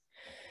PHE.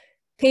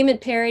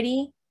 Payment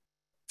parity.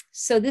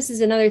 So this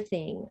is another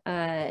thing.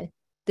 The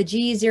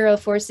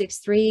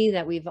G0463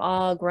 that we've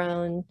all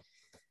grown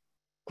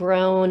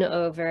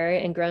over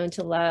and grown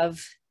to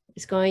love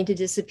is going to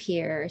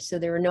disappear. So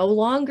there will no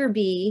longer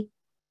be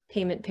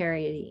payment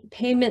parity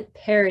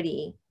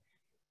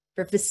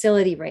for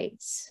facility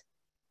rates.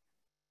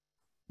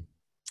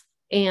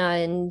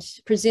 And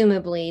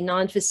presumably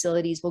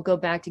non-facilities will go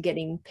back to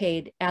getting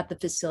paid at the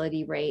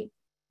facility rate,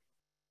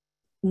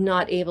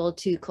 not able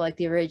to collect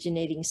the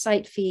originating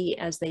site fee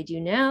as they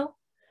do now.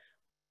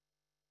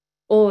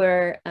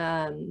 But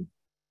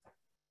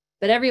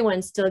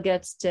everyone still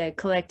gets to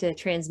collect a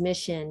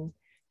transmission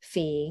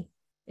fee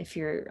if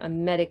you're a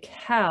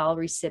Medi-Cal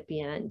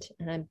recipient.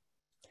 And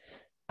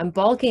I'm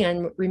balking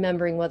on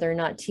remembering whether or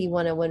not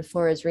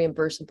T1014 is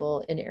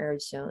reimbursable in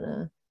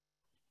Arizona.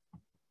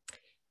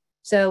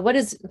 So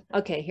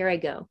okay, here I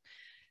go.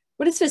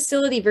 What does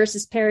facility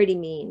versus parity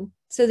mean?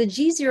 So the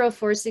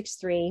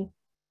G0463,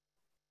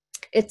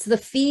 it's the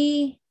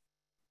fee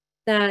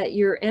that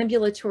your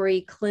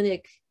ambulatory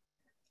clinic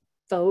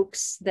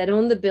folks that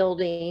own the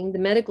building, the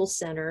medical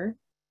center,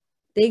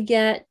 they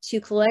get to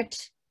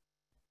collect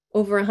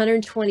over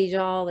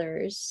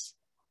 $120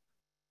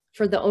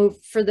 for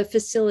the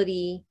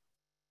facility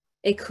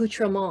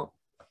accoutrement.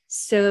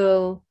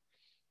 So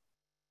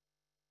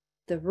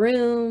the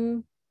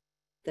room,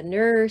 the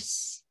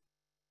nurse,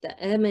 the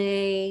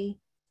MA,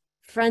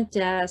 front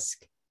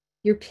desk,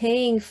 you're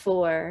paying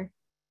for,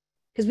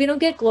 because we don't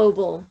get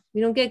global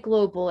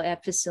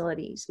at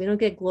facilities. We don't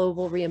get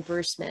global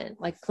reimbursement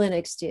like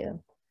clinics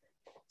do.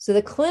 So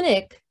the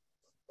clinic,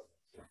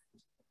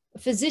 a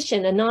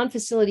physician, a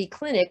non-facility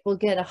clinic will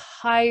get a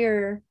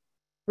higher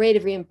rate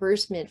of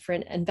reimbursement for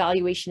an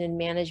evaluation and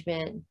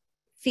management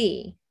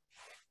fee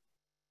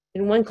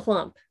in one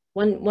clump,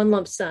 one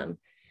lump sum.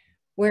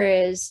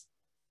 Whereas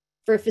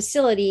for a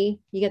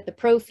facility, you get the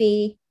pro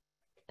fee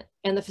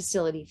and the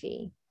facility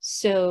fee.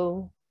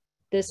 So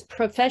this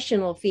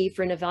professional fee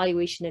for an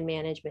evaluation and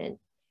management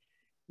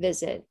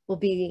visit will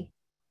be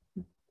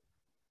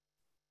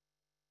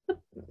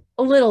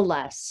a little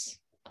less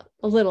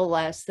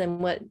than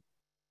what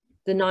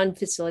the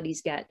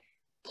non-facilities get,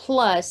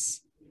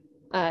 plus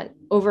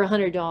over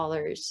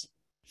 $100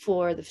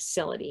 for the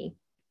facility,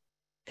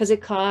 because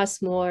it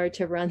costs more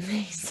to run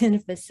these in a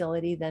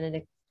facility than in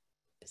a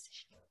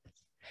physician.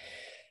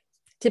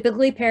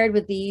 Typically paired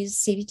with these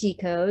CPT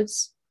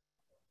codes.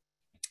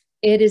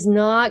 It is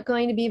not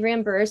going to be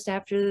reimbursed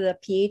after the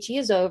PHE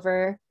is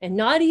over, and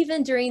not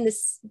even during the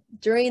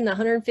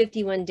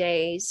 151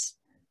 days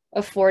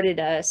afforded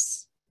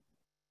us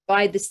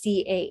by the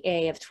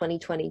CAA of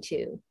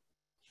 2022.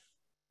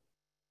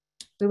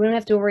 We don't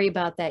have to worry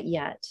about that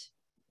yet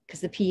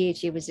because the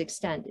PHE was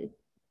extended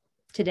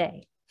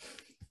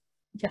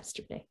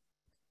yesterday.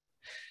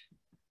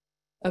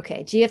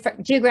 Okay,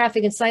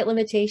 geographic and site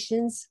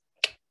limitations,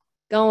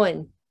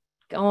 gone.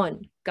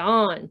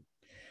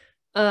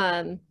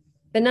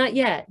 But not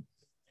yet.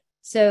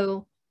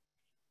 So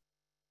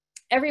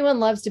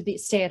everyone loves to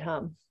stay at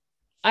home.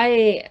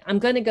 I'm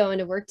going to go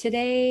into work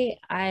today.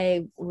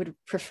 I would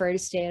prefer to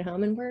stay at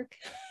home and work.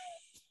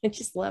 I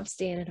just love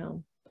staying at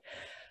home.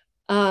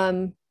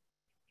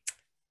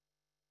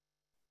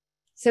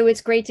 So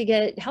it's great to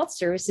get health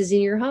services in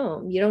your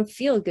home. You don't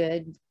feel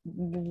good.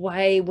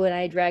 Why would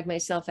I drag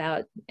myself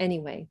out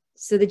anyway?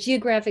 So the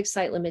geographic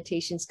site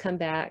limitations come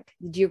back,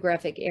 the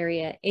geographic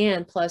area,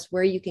 and plus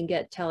where you can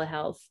get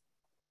telehealth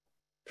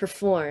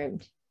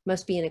performed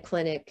must be in a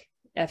clinic,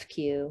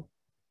 FQ,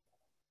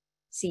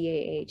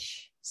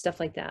 CAH, stuff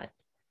like that.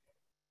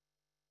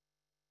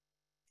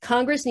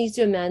 Congress needs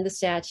to amend the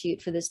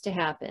statute for this to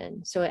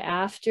happen. So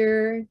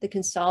after the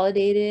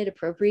Consolidated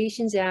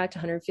Appropriations Act,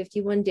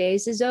 151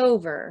 days is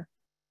over,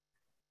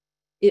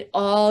 it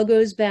all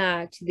goes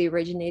back to the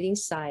originating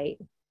site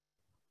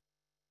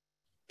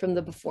from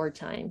the before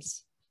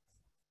times.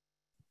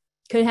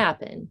 Could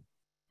happen.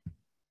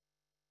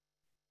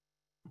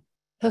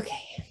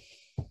 Okay.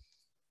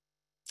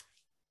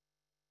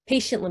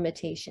 Patient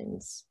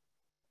limitations.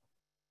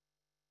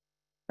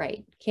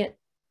 Right, can't.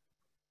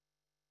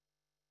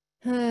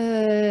 All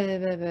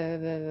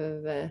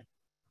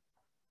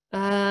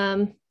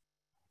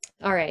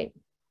right.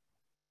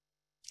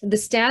 The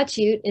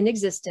statute in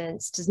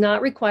existence does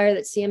not require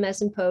that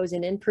CMS impose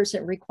an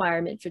in-person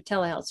requirement for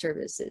telehealth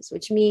services,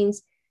 which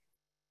means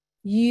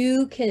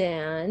you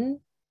can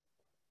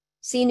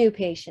see new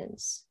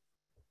patients.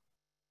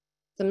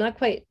 So I'm not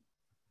quite,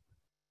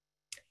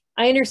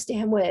 I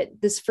understand what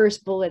this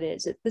first bullet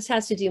is. This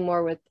has to do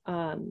more with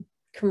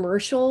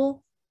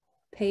commercial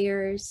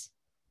payers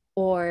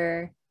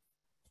or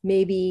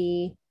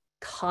maybe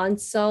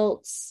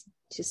consults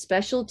to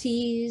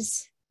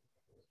specialties,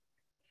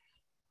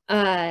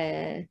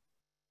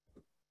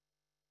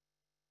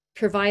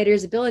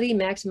 providers' ability to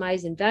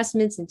maximize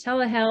investments in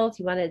telehealth.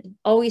 You want to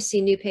always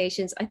see new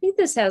patients. I think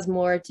this has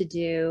more to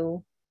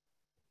do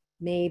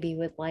maybe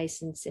with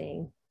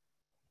licensing.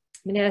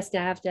 I'm going to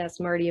have to ask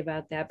Marty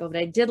about that. But what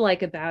I did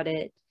like about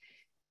it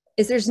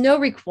is there's no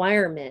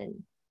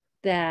requirement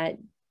that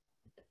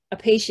a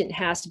patient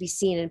has to be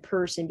seen in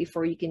person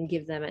before you can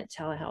give them a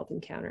telehealth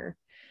encounter,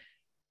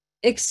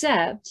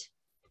 except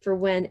for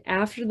when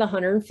after the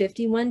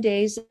 151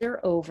 days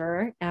are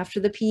over, after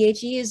the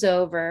PHE is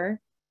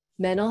over,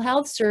 mental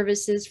health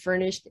services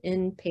furnished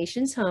in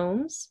patients'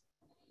 homes,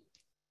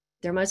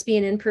 there must be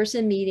an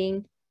in-person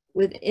meeting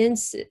within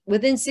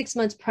 6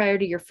 months prior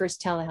to your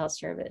first telehealth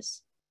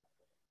service.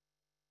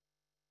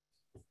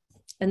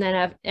 And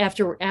then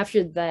after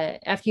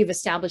you've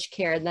established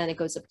care, then it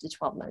goes up to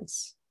 12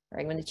 months. All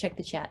right, I'm going to check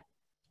the chat.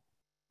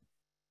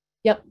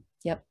 Yep.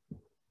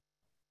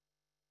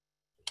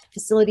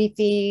 Facility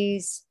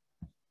fees.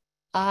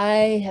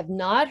 I have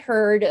not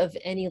heard of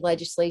any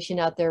legislation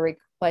out there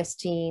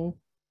requesting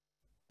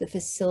the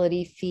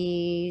facility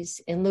fees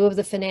in lieu of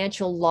the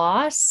financial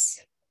loss.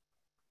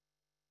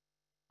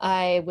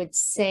 I would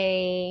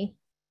say,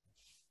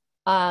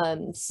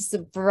 this is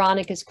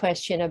Veronica's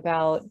question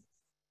about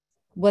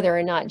whether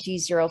or not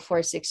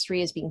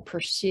G0463 is being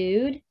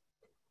pursued. If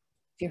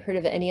you've heard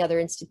of any other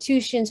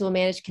institutions will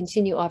manage to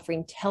continue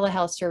offering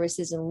telehealth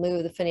services in lieu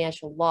of the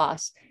financial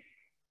loss.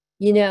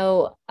 You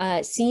know,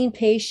 seeing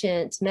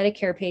patients,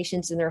 Medicare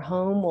patients in their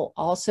home will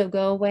also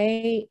go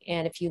away.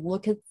 And if you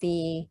look at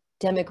the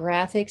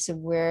demographics of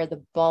where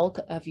the bulk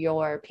of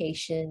your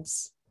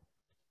patients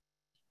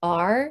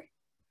are,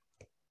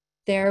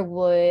 there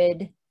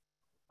would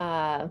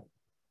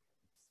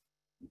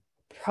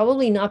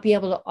probably not be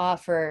able to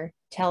offer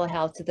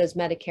telehealth to those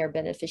Medicare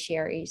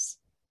beneficiaries,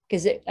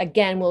 because it,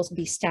 again, will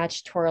be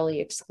statutorily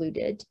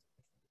excluded,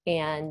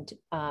 and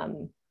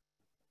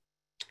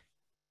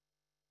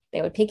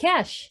they would pay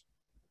cash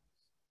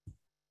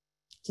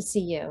to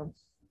see you.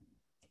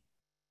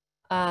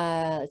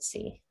 Let's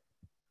see.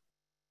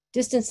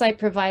 Distance site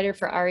provider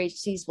for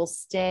RHCs will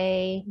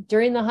stay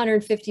during the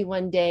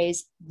 151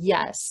 days.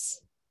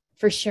 Yes,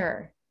 for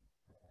sure.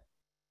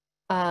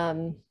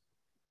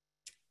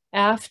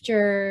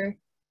 After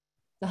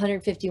the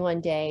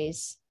 151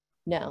 days,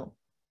 no.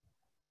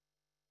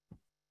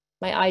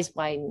 My eyes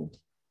widened.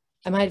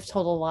 I might have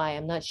told a lie.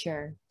 I'm not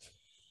sure.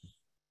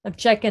 I'm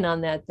checking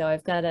on that though.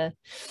 I've got a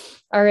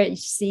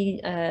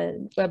RHC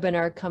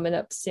webinar coming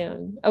up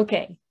soon.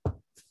 Okay.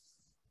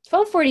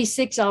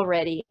 12:46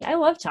 already. I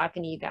love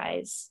talking to you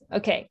guys.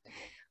 Okay.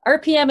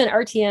 RPM and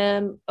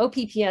RTM,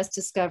 OPPS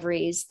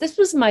discoveries. This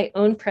was my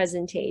own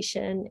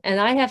presentation, and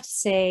I have to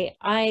say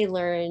I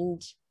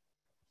learned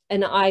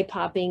an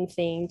eye-popping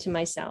thing for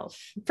myself.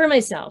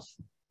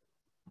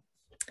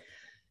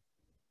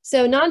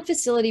 So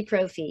non-facility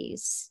pro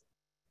fees.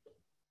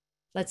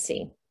 Let's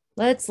see.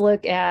 Let's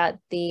look at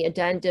the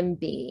addendum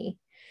B.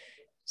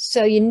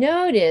 So you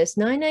notice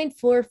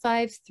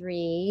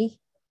 99453,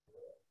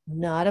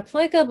 not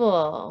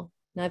applicable.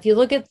 Now, if you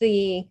look at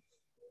the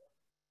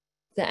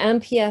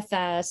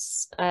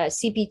MPFS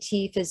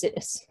CPT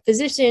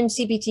physician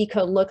CPT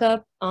code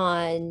lookup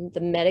on the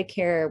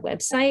Medicare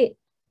website,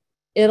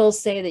 it'll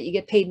say that you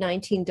get paid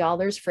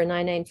 $19 for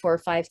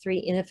 99453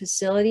 in a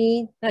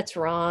facility. That's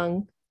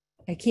wrong.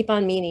 I keep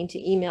on meaning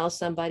to email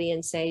somebody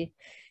and say,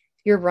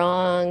 you're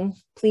wrong,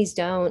 please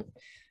don't.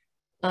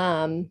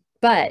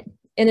 But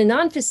in a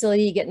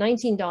non-facility, you get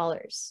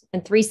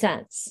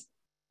 $19.03.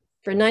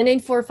 For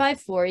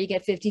 99454, you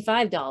get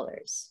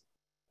 $55.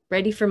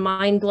 Ready for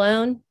mind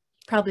blown?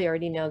 Probably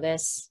already know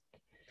this.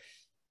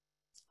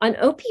 On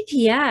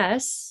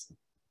OPPS,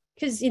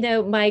 because,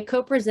 my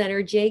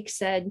co-presenter, Jake,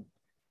 said,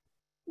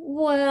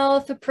 well,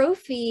 if a pro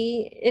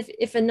fee,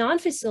 if a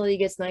non-facility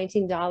gets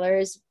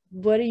 $19,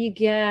 what do you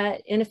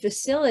get in a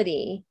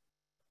facility?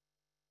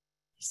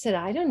 I said,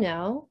 I don't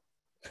know.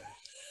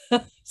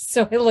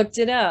 So I looked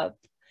it up.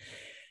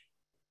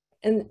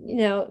 And,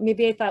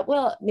 maybe I thought,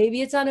 well,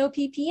 maybe it's on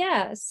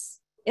OPPS.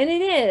 And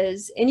it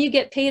is. And you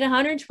get paid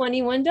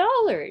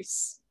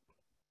 $121.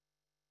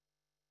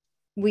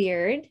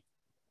 Weird.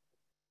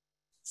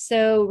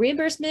 So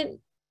reimbursement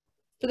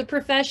for the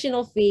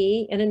professional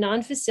fee in a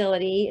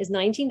non-facility is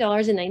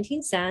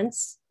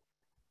 $19.19.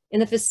 In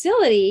the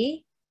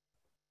facility,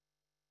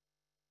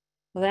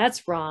 well,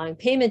 that's wrong.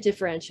 Payment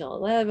differential.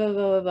 Blah, blah,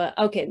 blah, blah.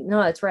 Okay,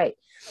 no, that's right.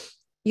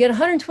 You get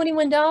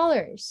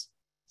 $121.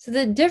 So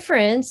the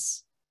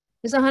difference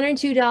is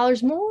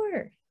 $102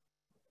 more.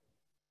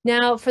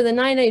 Now for the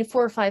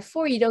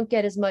 99454, you don't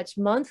get as much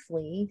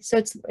monthly.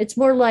 So it's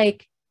more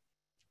like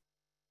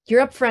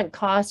your upfront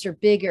costs are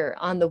bigger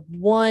on the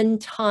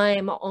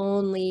one-time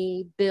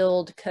only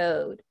billed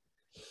code.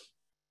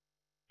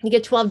 You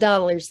get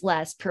 $12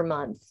 less per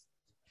month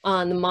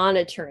on the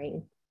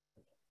monitoring.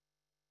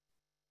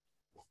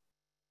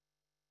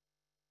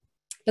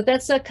 But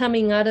that's not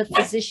coming out of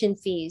physician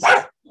fees.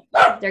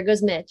 There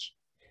goes Mitch.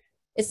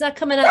 It's not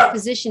coming out of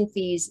physician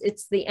fees.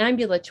 It's the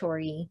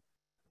ambulatory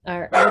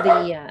or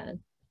the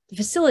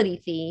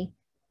facility fee,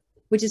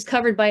 which is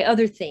covered by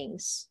other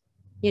things.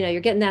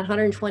 You're getting that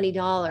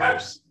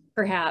 $120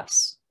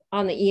 perhaps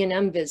on the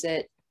E&M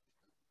visit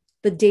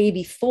the day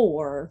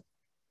before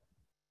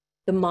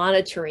the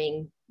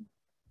monitoring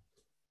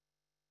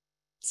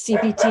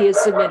CPT is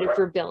submitted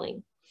for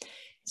billing.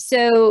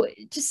 So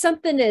just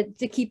something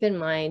to keep in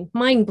mind.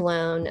 Mind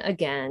blown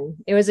again.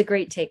 It was a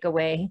great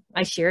takeaway.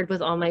 I shared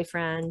with all my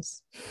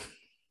friends.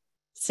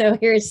 So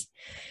here's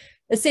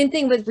the same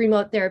thing with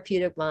remote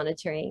therapeutic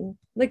monitoring.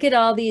 Look at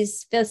all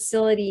these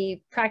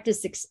facility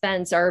practice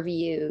expense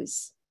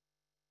RVUs.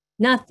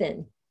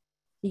 Nothing.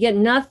 You get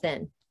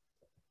nothing.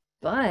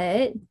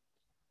 But,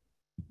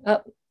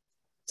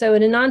 so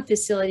in a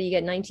non-facility, you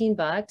get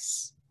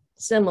 $19.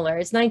 Similar.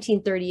 It's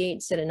 $19.38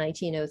 instead of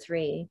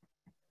 $19.03.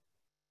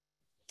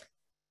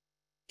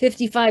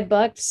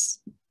 $55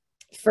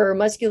 for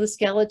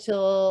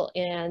musculoskeletal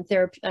and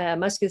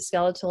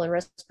musculoskeletal and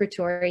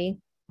respiratory.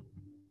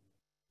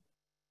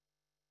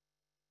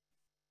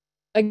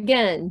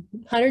 Again,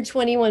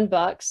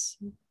 $121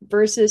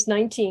 versus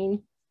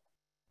 $19.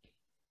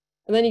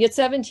 And then you get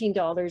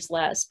 $17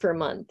 less per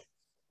month.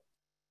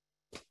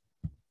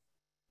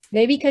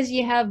 Maybe because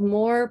you have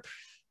more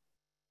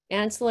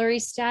ancillary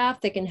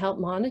staff that can help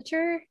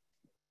monitor.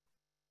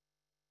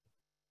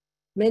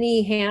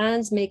 Many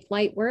hands make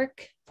light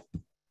work,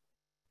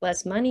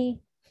 less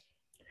money.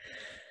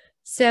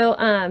 So,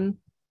 and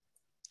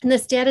the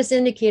status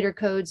indicator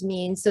codes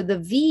mean, so the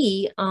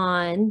V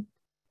on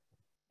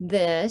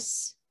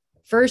this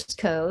first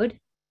code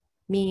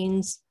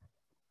means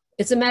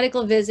it's a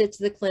medical visit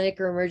to the clinic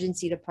or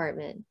emergency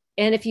department.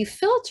 And if you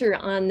filter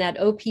on that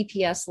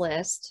OPPS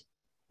list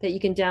that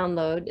you can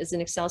download as an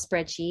Excel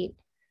spreadsheet,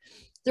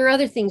 there are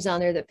other things on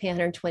there that pay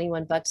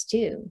 $121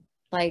 too,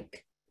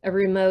 like a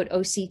remote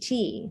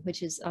OCT,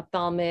 which is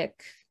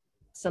ophthalmic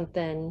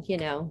something,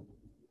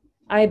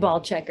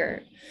 eyeball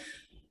checker.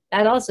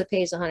 That also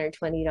pays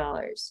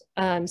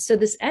 $120. So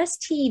this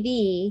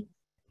STV,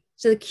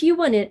 so the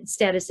Q1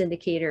 status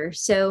indicator,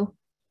 so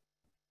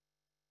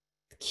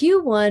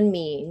Q1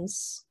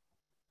 means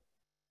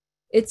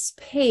it's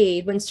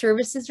paid when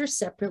services are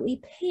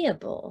separately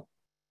payable.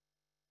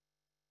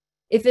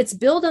 If it's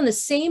billed on the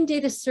same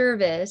date of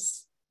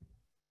service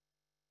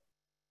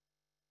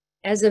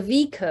as a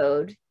V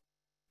code,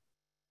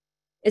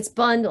 it's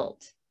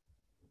bundled.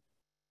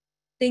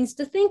 Things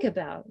to think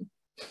about.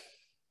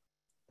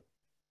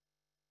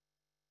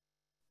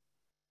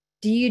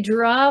 Do you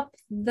drop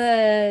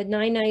the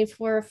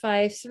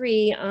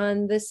 99453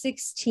 on the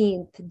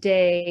 16th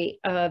day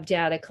of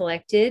data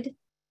collected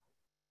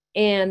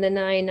and the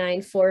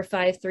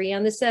 99453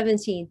 on the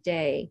 17th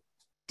day?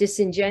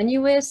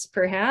 Disingenuous,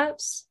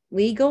 perhaps?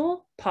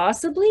 Legal,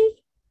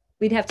 possibly?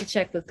 We'd have to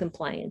check with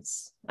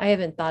compliance. I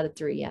haven't thought it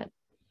through yet.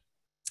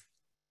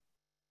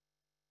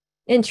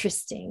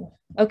 Interesting.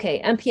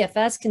 Okay,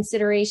 MPFS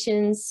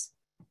considerations.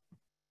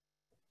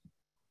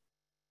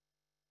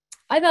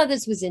 I thought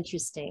this was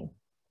interesting.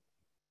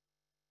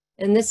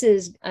 And this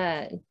is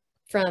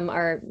from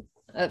our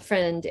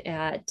friend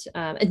at,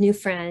 a new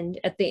friend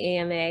at the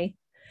AMA.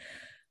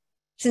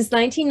 Since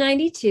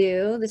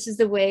 1992, this is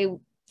the way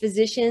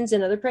physicians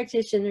and other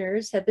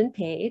practitioners have been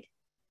paid.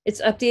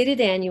 It's updated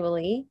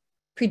annually,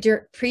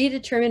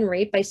 predetermined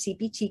rate by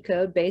CPT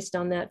code based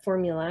on that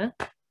formula.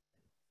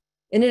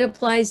 And it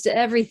applies to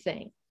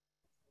everything.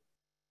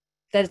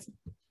 That's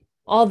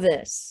all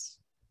this.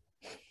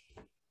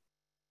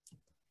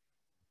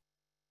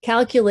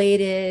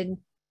 Calculated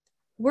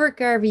work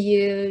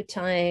RVU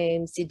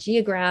times the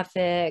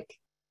geographic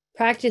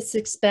practice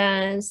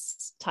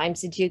expense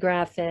times the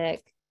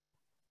geographic,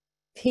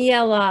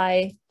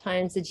 PLI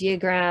times the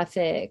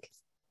geographic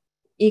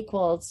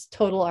equals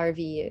total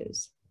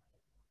RVUs.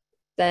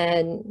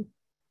 Then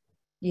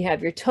you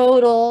have your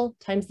total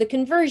times the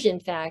conversion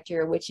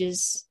factor, which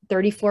is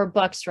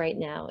 $34 right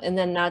now. And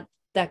then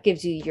that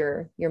gives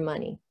you your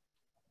money.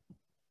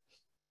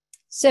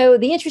 So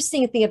the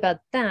interesting thing about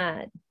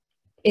that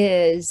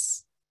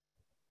is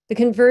the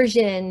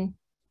conversion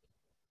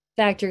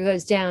factor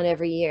goes down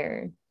every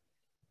year.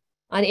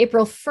 On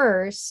April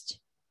 1st,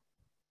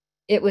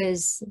 it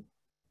was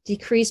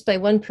decreased by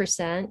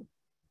 1%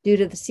 due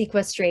to the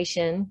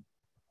sequestration,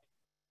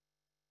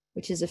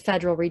 which is a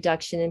federal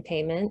reduction in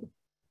payment.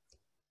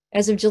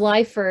 As of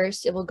July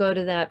 1st, it will go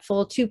to that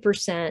full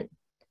 2%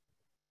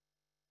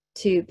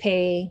 to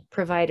pay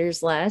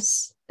providers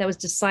less. That was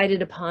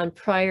decided upon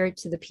prior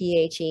to the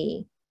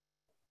PHE.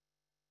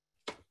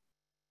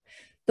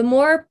 The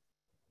more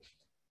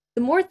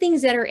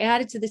things that are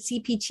added to the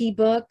CPT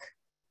book,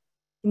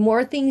 the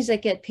more things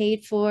that get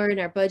paid for in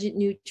our budget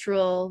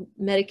neutral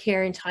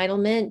Medicare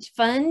entitlement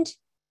fund,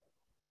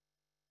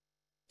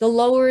 the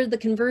lower the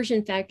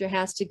conversion factor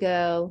has to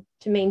go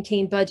to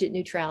maintain budget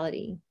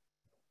neutrality.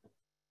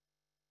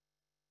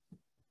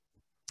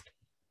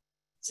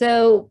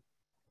 So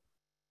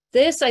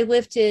this I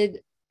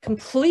lifted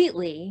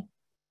completely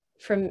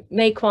from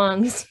May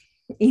Kwong's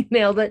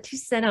email that she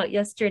sent out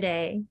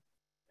yesterday.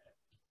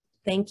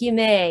 Thank you,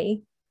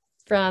 May,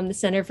 from the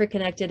Center for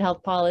Connected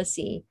Health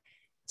Policy.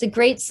 It's a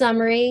great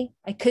summary.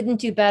 I couldn't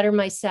do better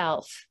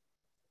myself.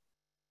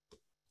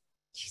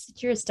 She's a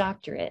Juris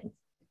Doctorate.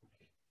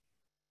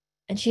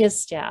 And she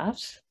has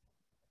staff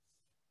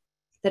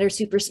that are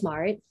super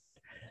smart.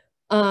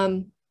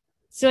 So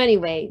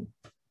anyway,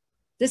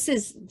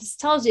 this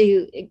tells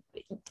you,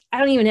 I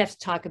don't even have to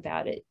talk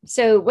about it.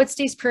 So what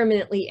stays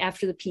permanently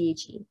after the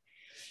PHE?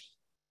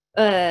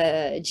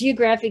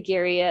 Geographic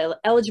area,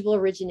 eligible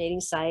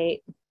originating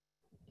site,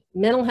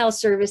 mental health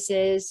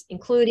services,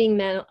 including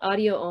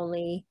audio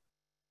only.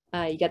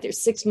 You got their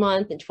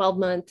 6-month and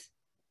 12-month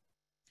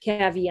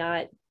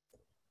caveat.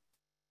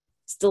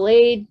 It's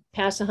delayed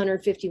past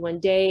 151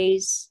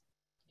 days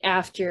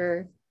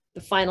after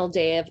the final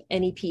day of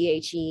any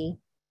PHE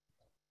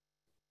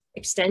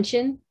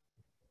extension,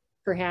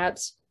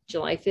 perhaps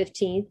July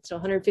 15th. So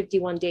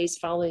 151 days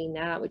following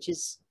that, which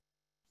is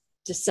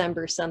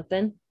December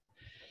something.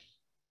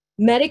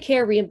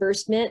 Medicare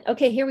reimbursement.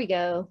 Okay, here we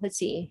go. Let's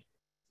see.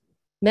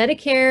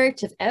 Medicare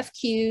to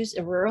FQs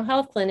and rural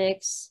health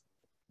clinics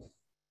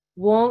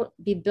won't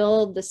be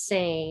billed the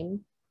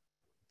same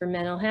for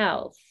mental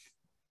health.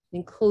 It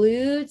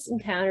includes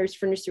encounters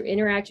furnished through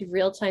interactive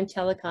real-time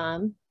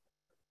telecom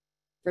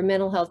for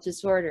mental health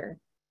disorder.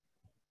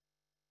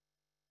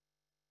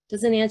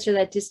 Doesn't answer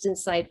that distant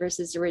site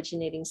versus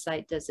originating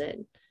site, does it?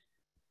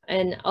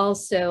 And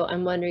also,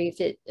 I'm wondering if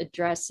it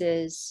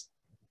addresses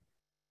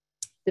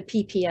the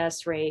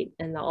PPS rate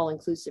and the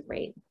all-inclusive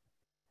rate.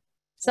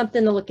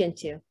 Something to look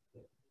into.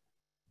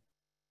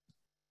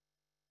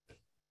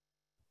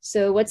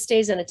 So what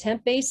stays on a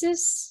temp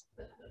basis?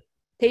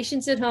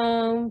 Patients at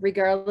home,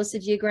 regardless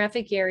of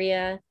geographic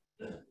area.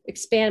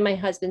 Expand, my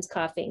husband's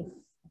coughing.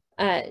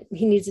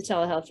 He needs a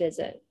telehealth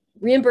visit.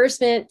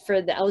 Reimbursement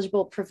for the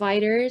eligible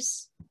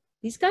providers.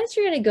 These guys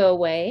are going to go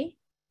away.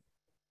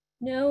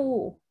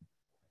 No.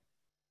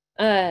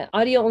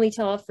 Audio only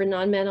telehealth for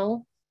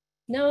non-mental.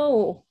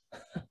 No.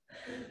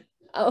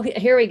 Oh,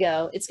 here we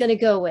go. It's going to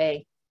go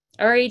away.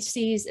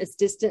 RHCs as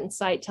distant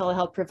site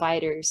telehealth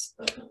providers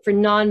for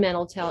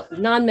non-mental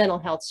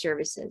health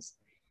services.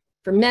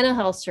 For mental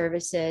health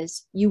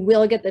services, you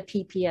will get the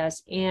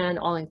PPS and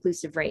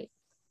all-inclusive rate.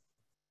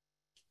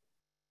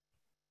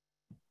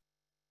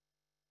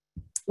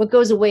 What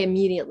goes away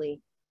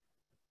immediately?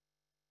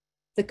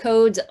 The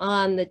codes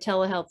on the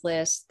telehealth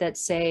list that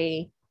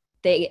say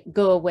they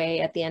go away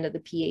at the end of the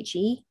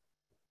PHE.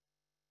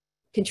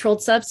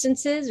 Controlled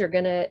substances are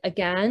going to,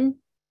 again,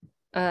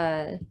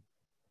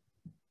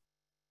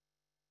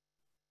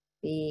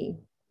 be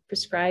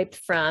prescribed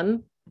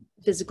from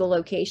physical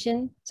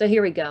location. So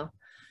here we go.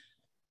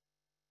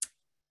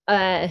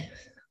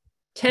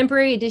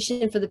 Temporary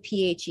addition for the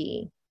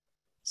PHE.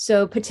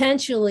 So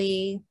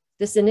potentially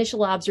this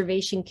initial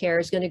observation care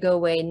is going to go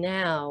away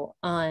now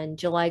on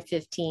July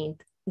 15th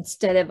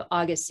instead of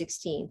August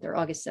 16th or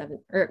August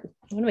 7th, or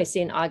what am I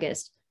saying,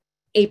 August,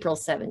 April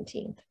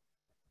 17th.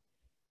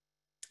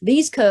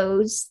 These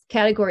codes,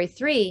 category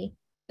 3,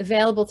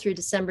 available through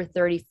December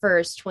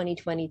 31st,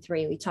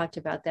 2023. We talked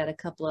about that a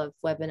couple of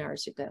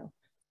webinars ago.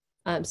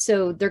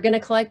 So they're going to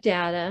collect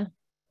data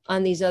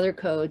on these other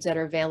codes that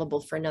are available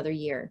for another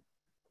year.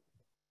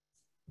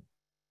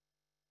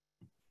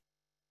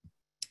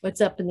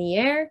 What's up in the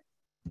air?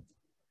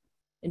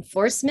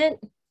 Enforcement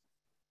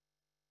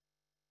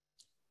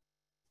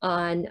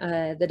on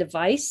the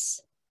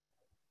device.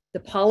 The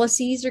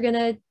policies are going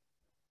to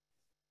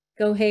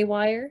go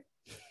haywire.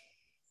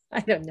 I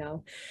don't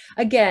know.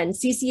 Again,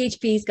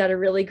 CCHP's got a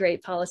really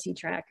great policy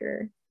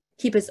tracker.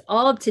 Keep us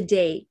all up to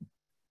date.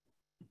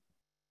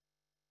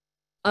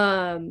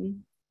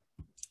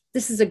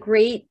 This is a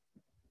great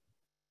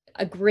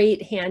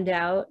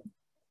handout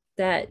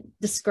that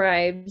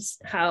describes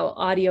how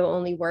audio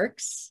only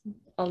works.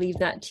 I'll leave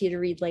that to you to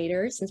read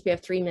later since we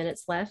have 3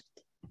 minutes left.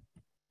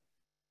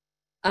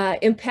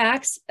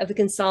 Impacts of the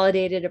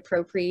Consolidated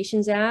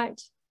Appropriations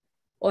Act,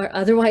 or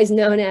otherwise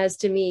known as,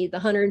 to me, the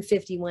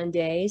 151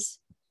 days.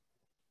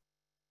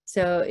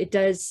 So it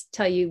does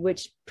tell you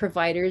which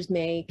providers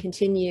may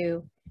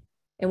continue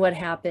and what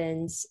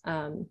happens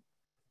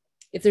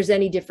if there's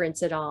any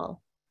difference at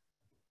all.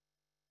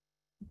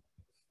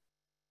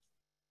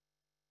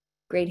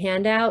 Great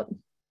handout.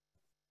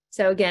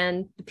 So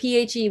again, the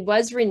PHE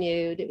was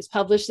renewed. It was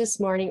published this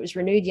morning. It was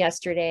renewed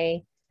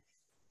yesterday.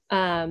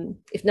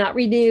 If not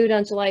renewed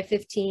on July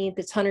 15th,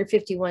 it's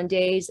 151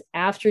 days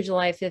after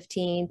July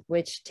 15th,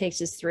 which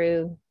takes us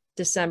through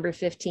December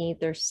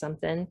 15th or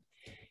something.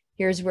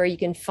 Here's where you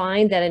can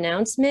find that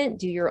announcement,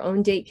 do your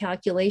own date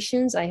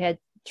calculations. I had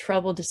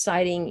trouble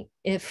deciding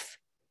if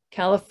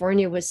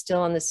California was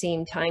still on the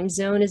same time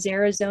zone as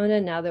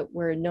Arizona now that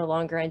we're no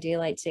longer on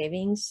daylight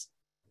savings.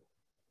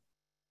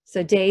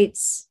 So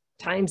dates,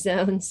 time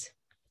zones,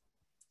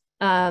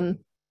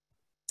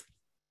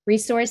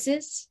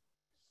 resources.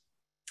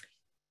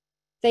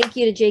 Thank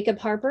you to Jacob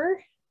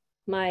Harper,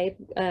 my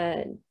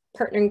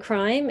partner in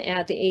crime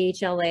at the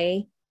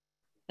AHLA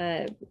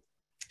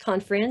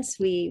conference.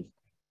 We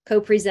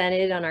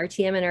co-presented on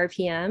RTM and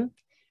RPM.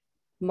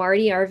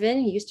 Marty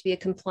Arvin, he used to be a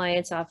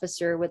compliance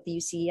officer with the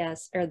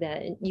UCS or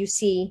the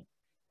UC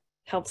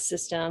health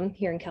system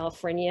here in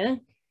California.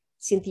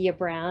 Cynthia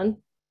Brown,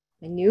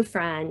 my new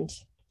friend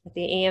at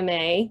the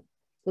AMA.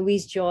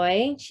 Louise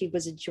Joy, she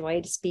was a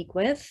joy to speak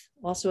with,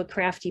 also a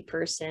crafty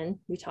person.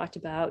 We talked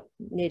about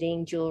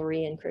knitting,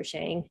 jewelry, and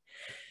crocheting.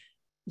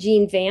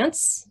 Jean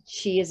Vance,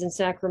 she is in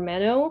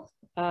Sacramento,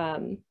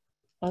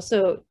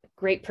 also a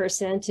great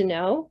person to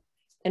know.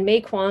 And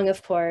Mei Kwong,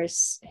 of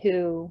course,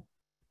 who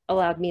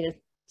allowed me to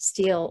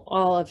steal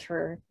all of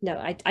her. No,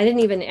 I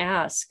didn't even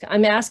ask.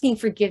 I'm asking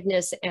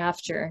forgiveness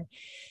after.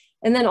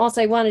 And then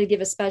also I wanted to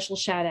give a special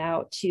shout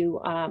out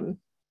to,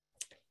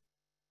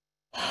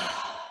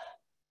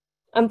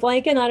 I'm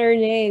blanking on her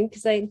name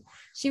because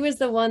she was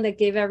the one that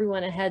gave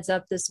everyone a heads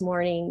up this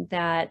morning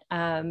that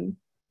that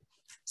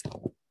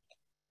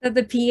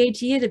the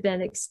PHE had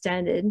been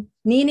extended.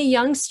 Nina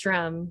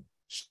Youngstrom,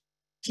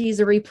 she's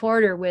a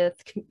reporter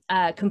with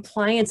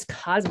Compliance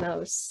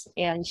Cosmos,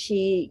 and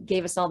she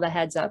gave us all the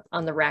heads up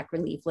on the RAC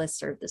relief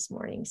listserv this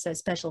morning. So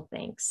special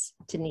thanks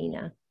to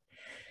Nina.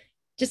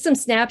 Just some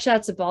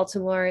snapshots of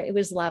Baltimore. It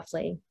was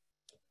lovely.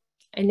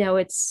 I know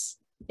it's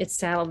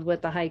saddled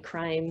with the high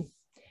crime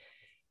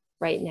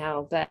right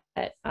now, but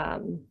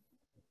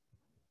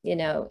you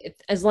know,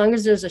 as long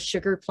as there's a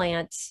sugar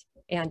plant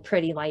and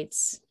pretty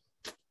lights,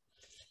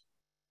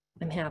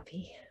 I'm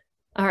happy.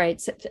 All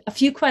right, so a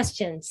few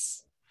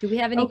questions. Do we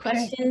have any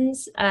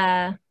questions?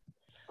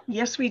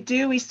 Yes, we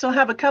do. We still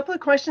have a couple of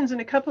questions and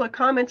a couple of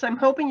comments. I'm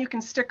hoping you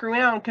can stick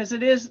around because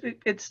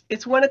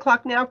it's 1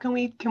 o'clock now. Can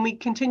we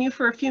continue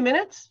for a few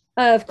minutes?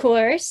 Of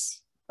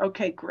course.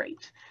 Okay,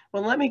 great.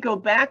 Well, let me go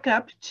back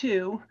up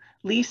to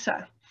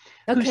Lisa,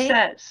 who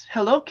says,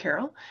 hello,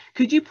 Carol.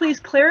 Could you please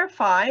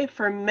clarify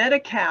for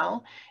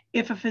Medi-Cal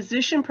if a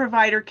physician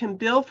provider can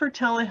bill for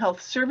telehealth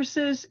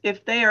services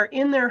if they are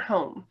in their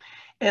home?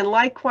 And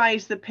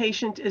likewise, the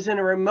patient is in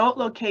a remote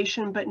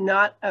location, but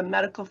not a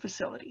medical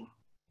facility.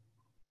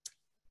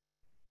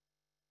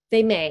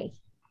 They may.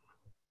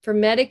 For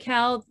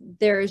Medi-Cal,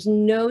 there is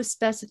no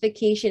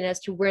specification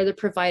as to where the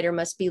provider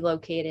must be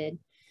located.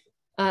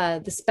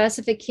 The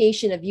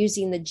specification of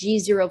using the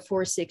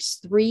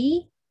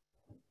G0463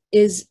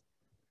 is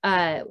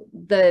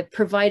the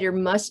provider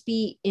must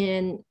be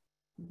in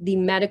the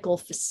medical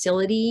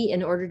facility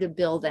in order to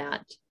bill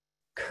that.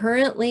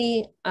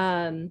 Currently,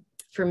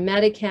 for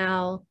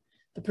Medi-Cal,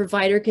 the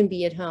provider can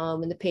be at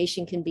home and the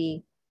patient can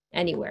be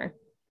anywhere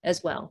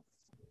as well.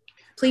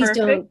 Please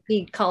don't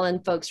be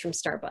calling folks from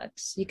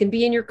Starbucks. You can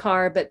be in your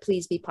car, but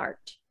please be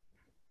parked.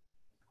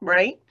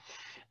 Right.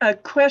 A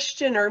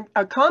question or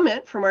a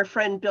comment from our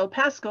friend Bill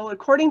Pascal.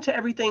 According to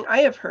everything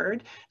I have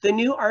heard, the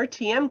new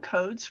RTM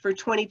codes for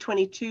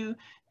 2022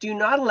 do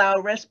not allow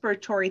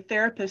respiratory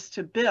therapists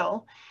to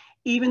bill,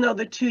 even though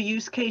the two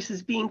use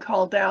cases being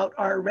called out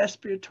are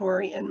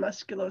respiratory and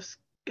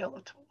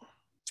musculoskeletal.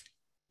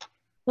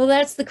 Well,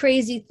 that's the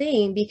crazy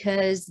thing,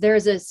 because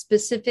there's a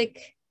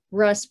specific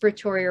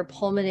respiratory or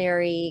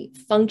pulmonary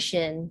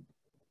function,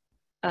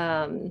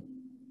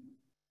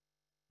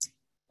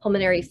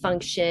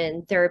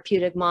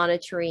 therapeutic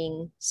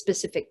monitoring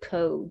specific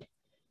code.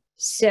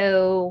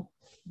 So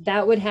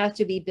that would have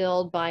to be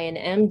billed by an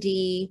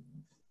MD,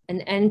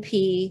 an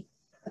NP,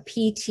 a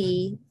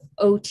PT,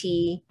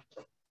 OT,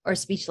 or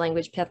speech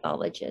language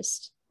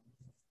pathologist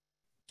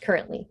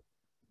currently.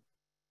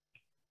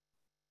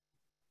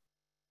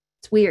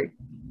 It's weird.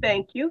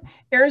 Thank you.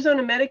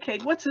 Arizona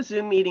Medicaid, what's a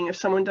Zoom meeting if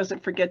someone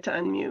doesn't forget to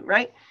unmute,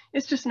 right?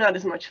 It's just not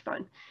as much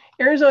fun.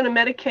 Arizona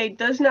Medicaid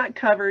does not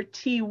cover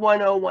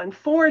T1014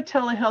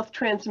 telehealth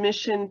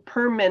transmission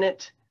per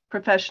minute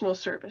professional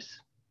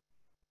service.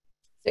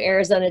 So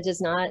Arizona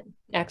does not,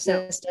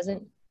 Access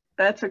doesn't?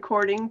 That's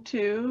according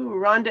to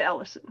Rhonda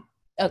Ellison.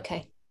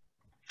 Okay.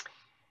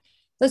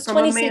 Those From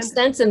 26 Amanda.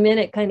 cents a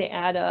minute kind of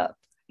add up.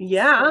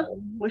 Yeah,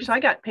 So, wish I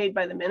got paid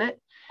by the minute.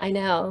 I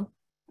know.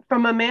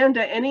 From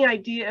Amanda, any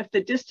idea if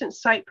the distant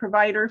site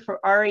provider for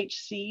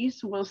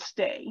RHCs will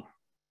stay?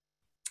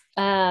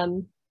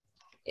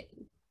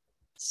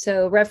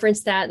 So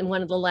reference that in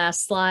one of the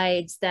last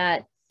slides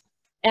that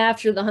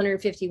after the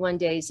 151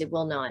 days, it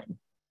will not,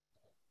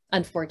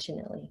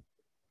 unfortunately.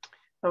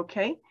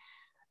 Okay.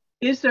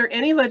 Is there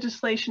any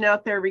legislation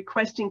out there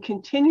requesting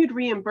continued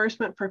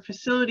reimbursement for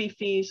facility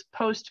fees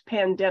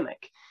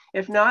post-pandemic?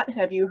 If not,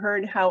 have you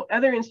heard how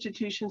other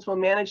institutions will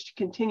manage to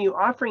continue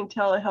offering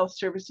telehealth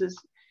services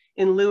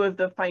in lieu of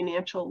the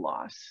financial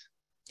loss?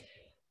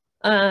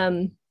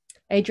 I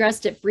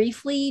addressed it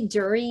briefly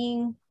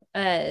during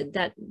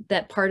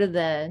that part of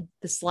the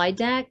slide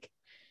deck.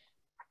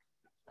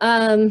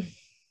 Other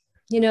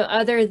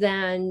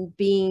than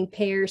being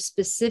payer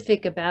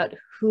specific about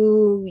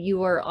who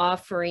you are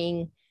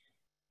offering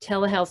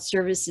telehealth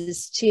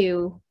services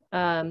to,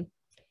 for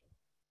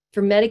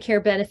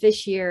Medicare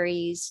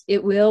beneficiaries,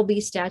 it will be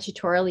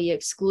statutorily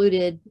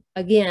excluded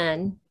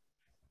again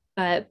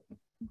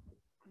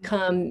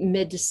come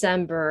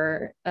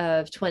mid-December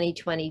of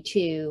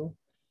 2022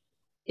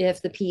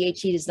 if the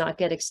PHE does not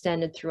get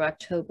extended through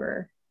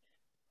October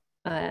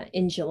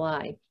in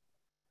July.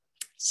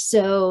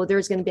 So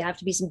there's going to have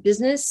to be some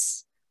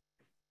business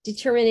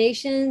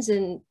determinations,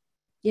 and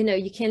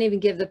you can't even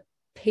give the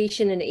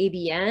patient an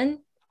ABN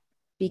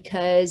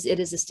because it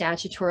is a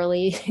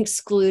statutorily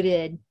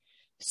excluded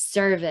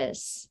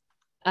service.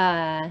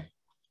 I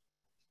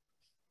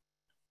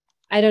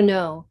don't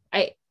know.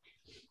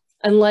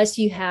 Unless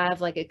you have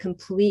like a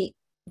complete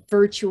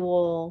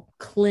virtual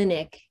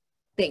clinic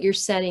that you're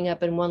setting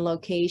up in one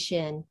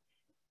location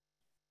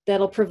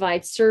that'll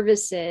provide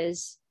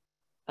services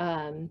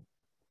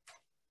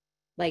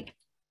like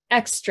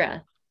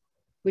extra,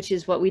 which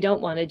is what we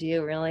don't want to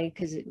do really,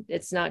 because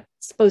it's not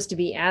supposed to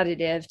be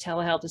additive.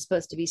 Telehealth is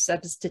supposed to be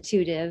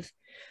substitutive.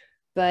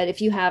 But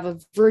if you have a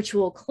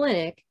virtual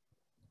clinic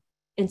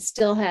and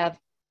still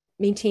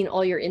maintain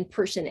all your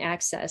in-person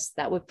access,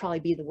 that would probably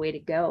be the way to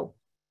go.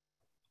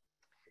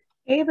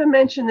 Ava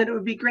mentioned that it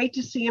would be great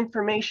to see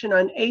information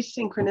on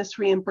asynchronous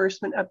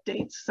reimbursement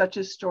updates, such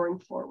as Storing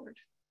Forward.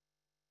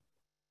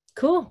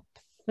 Cool.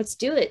 Let's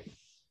do it.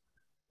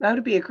 That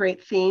would be a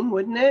great theme,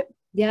 wouldn't it?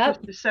 Yeah.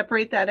 To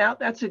separate that out.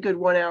 That's a good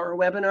 1-hour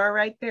webinar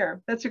right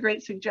there. That's a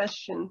great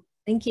suggestion.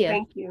 Thank you.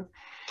 Thank you.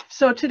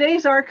 So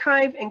today's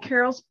archive and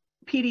Carol's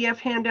PDF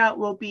handout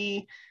will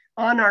be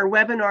on our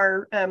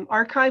webinar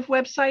archive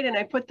website, and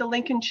I put the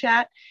link in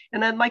chat.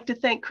 And I'd like to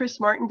thank Chris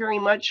Martin very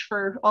much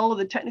for all of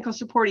the technical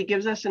support he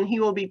gives us, and he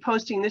will be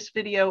posting this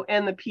video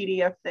and the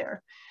PDF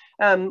there.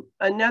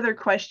 Another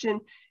question,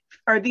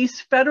 are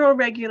these federal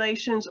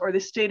regulations or the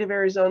state of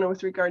Arizona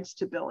with regards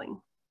to billing?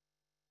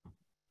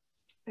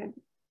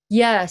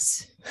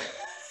 Yes.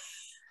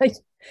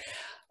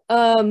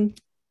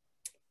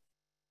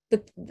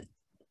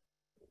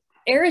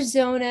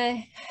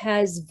 Arizona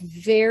has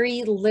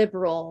very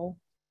liberal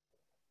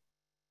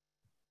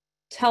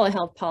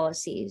telehealth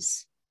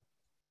policies.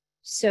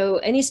 So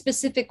any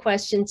specific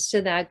questions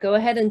to that, go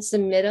ahead and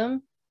submit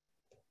them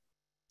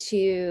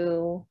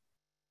to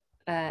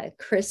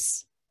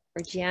Chris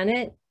or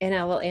Janet, and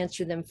I will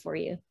answer them for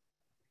you.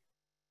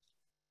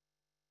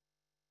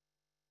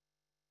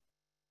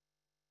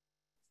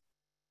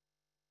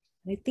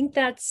 I think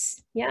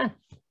that's, yeah,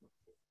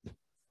 I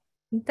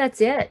think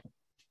that's it.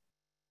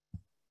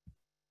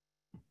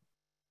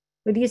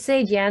 What do you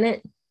say,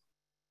 Janet?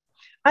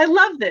 I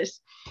love this.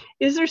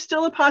 Is there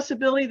still a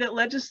possibility that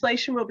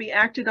legislation will be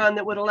acted on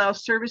that would allow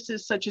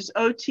services such as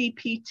OT,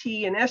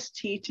 PT, and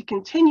ST to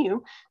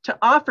continue to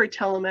offer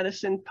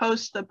telemedicine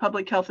post the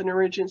public health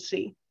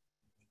emergency?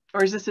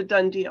 Or is this a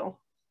done deal?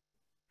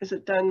 Is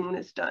it done when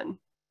it's done?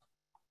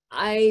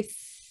 I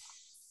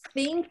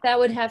think that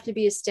would have to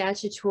be a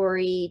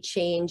statutory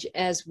change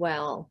as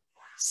well,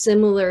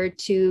 similar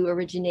to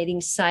originating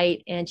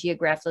site and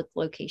geographic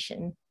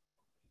location.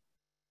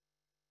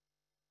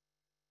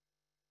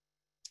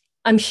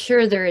 I'm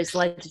sure there is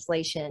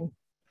legislation.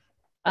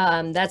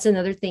 That's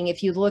another thing.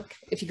 If you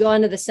go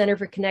onto the Center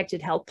for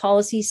Connected Health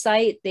Policy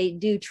site, they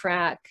do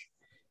track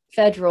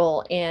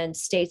federal and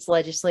states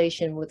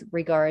legislation with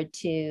regard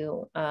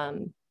to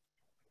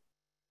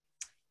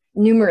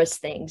numerous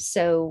things.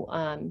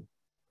 So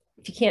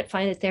if you can't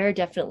find it there,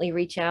 definitely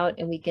reach out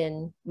and we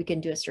can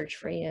do a search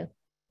for you.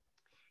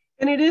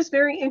 And it is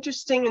very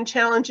interesting and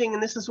challenging,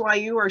 and this is why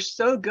you are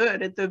so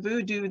good at the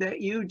voodoo that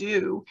you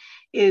do,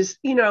 is,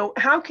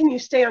 how can you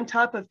stay on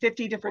top of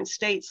 50 different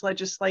states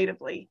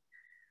legislatively?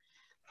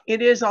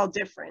 It is all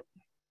different.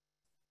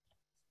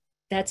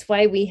 That's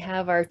why we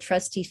have our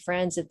trusty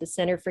friends at the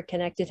Center for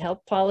Connected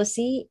Health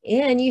Policy,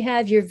 and you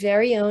have your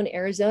very own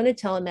Arizona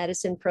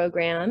telemedicine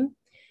program.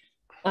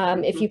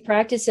 If you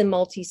practice in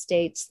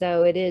multi-states,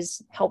 though, it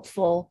is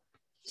helpful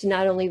to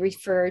not only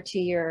refer to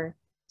your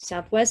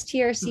Southwest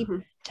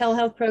TRC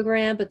telehealth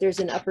program, but there's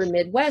an Upper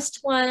Midwest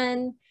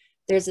one.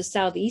 There's a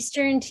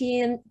Southeastern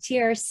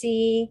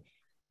TRC.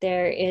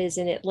 There is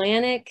an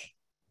Atlantic,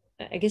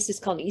 I guess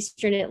it's called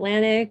Eastern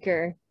Atlantic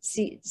or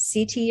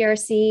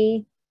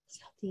CTRC,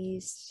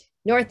 Southeast,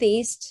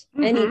 Northeast,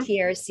 any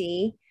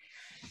TRC.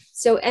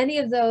 So any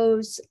of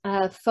those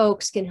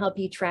folks can help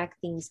you track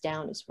things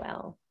down as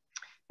well.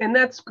 And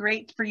that's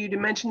great for you to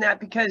mention that,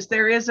 because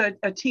there is a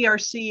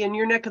TRC in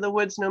your neck of the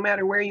woods, no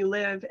matter where you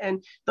live.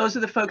 And those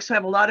are the folks who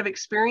have a lot of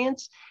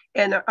experience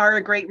and are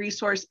a great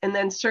resource. And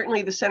then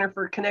certainly the Center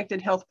for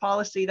Connected Health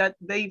Policy, that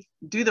they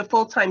do the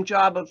full-time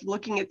job of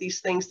looking at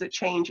these things that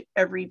change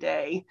every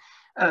day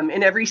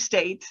in every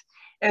state.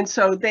 And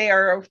so they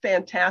are a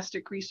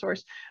fantastic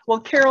resource. Well,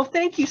 Carol,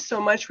 thank you so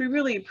much. We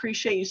really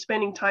appreciate you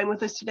spending time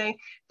with us today.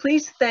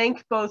 Please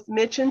thank both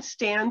Mitch and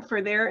Stan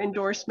for their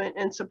endorsement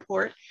and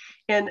support.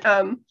 And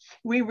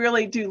we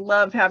really do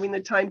love having the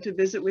time to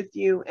visit with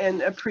you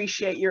and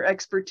appreciate your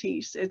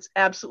expertise. It's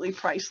absolutely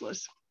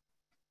priceless.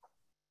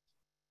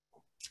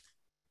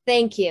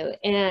 Thank you.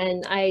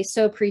 And I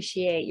so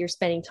appreciate your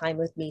spending time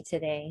with me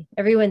today.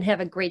 Everyone have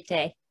a great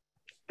day.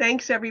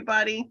 Thanks,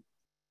 everybody.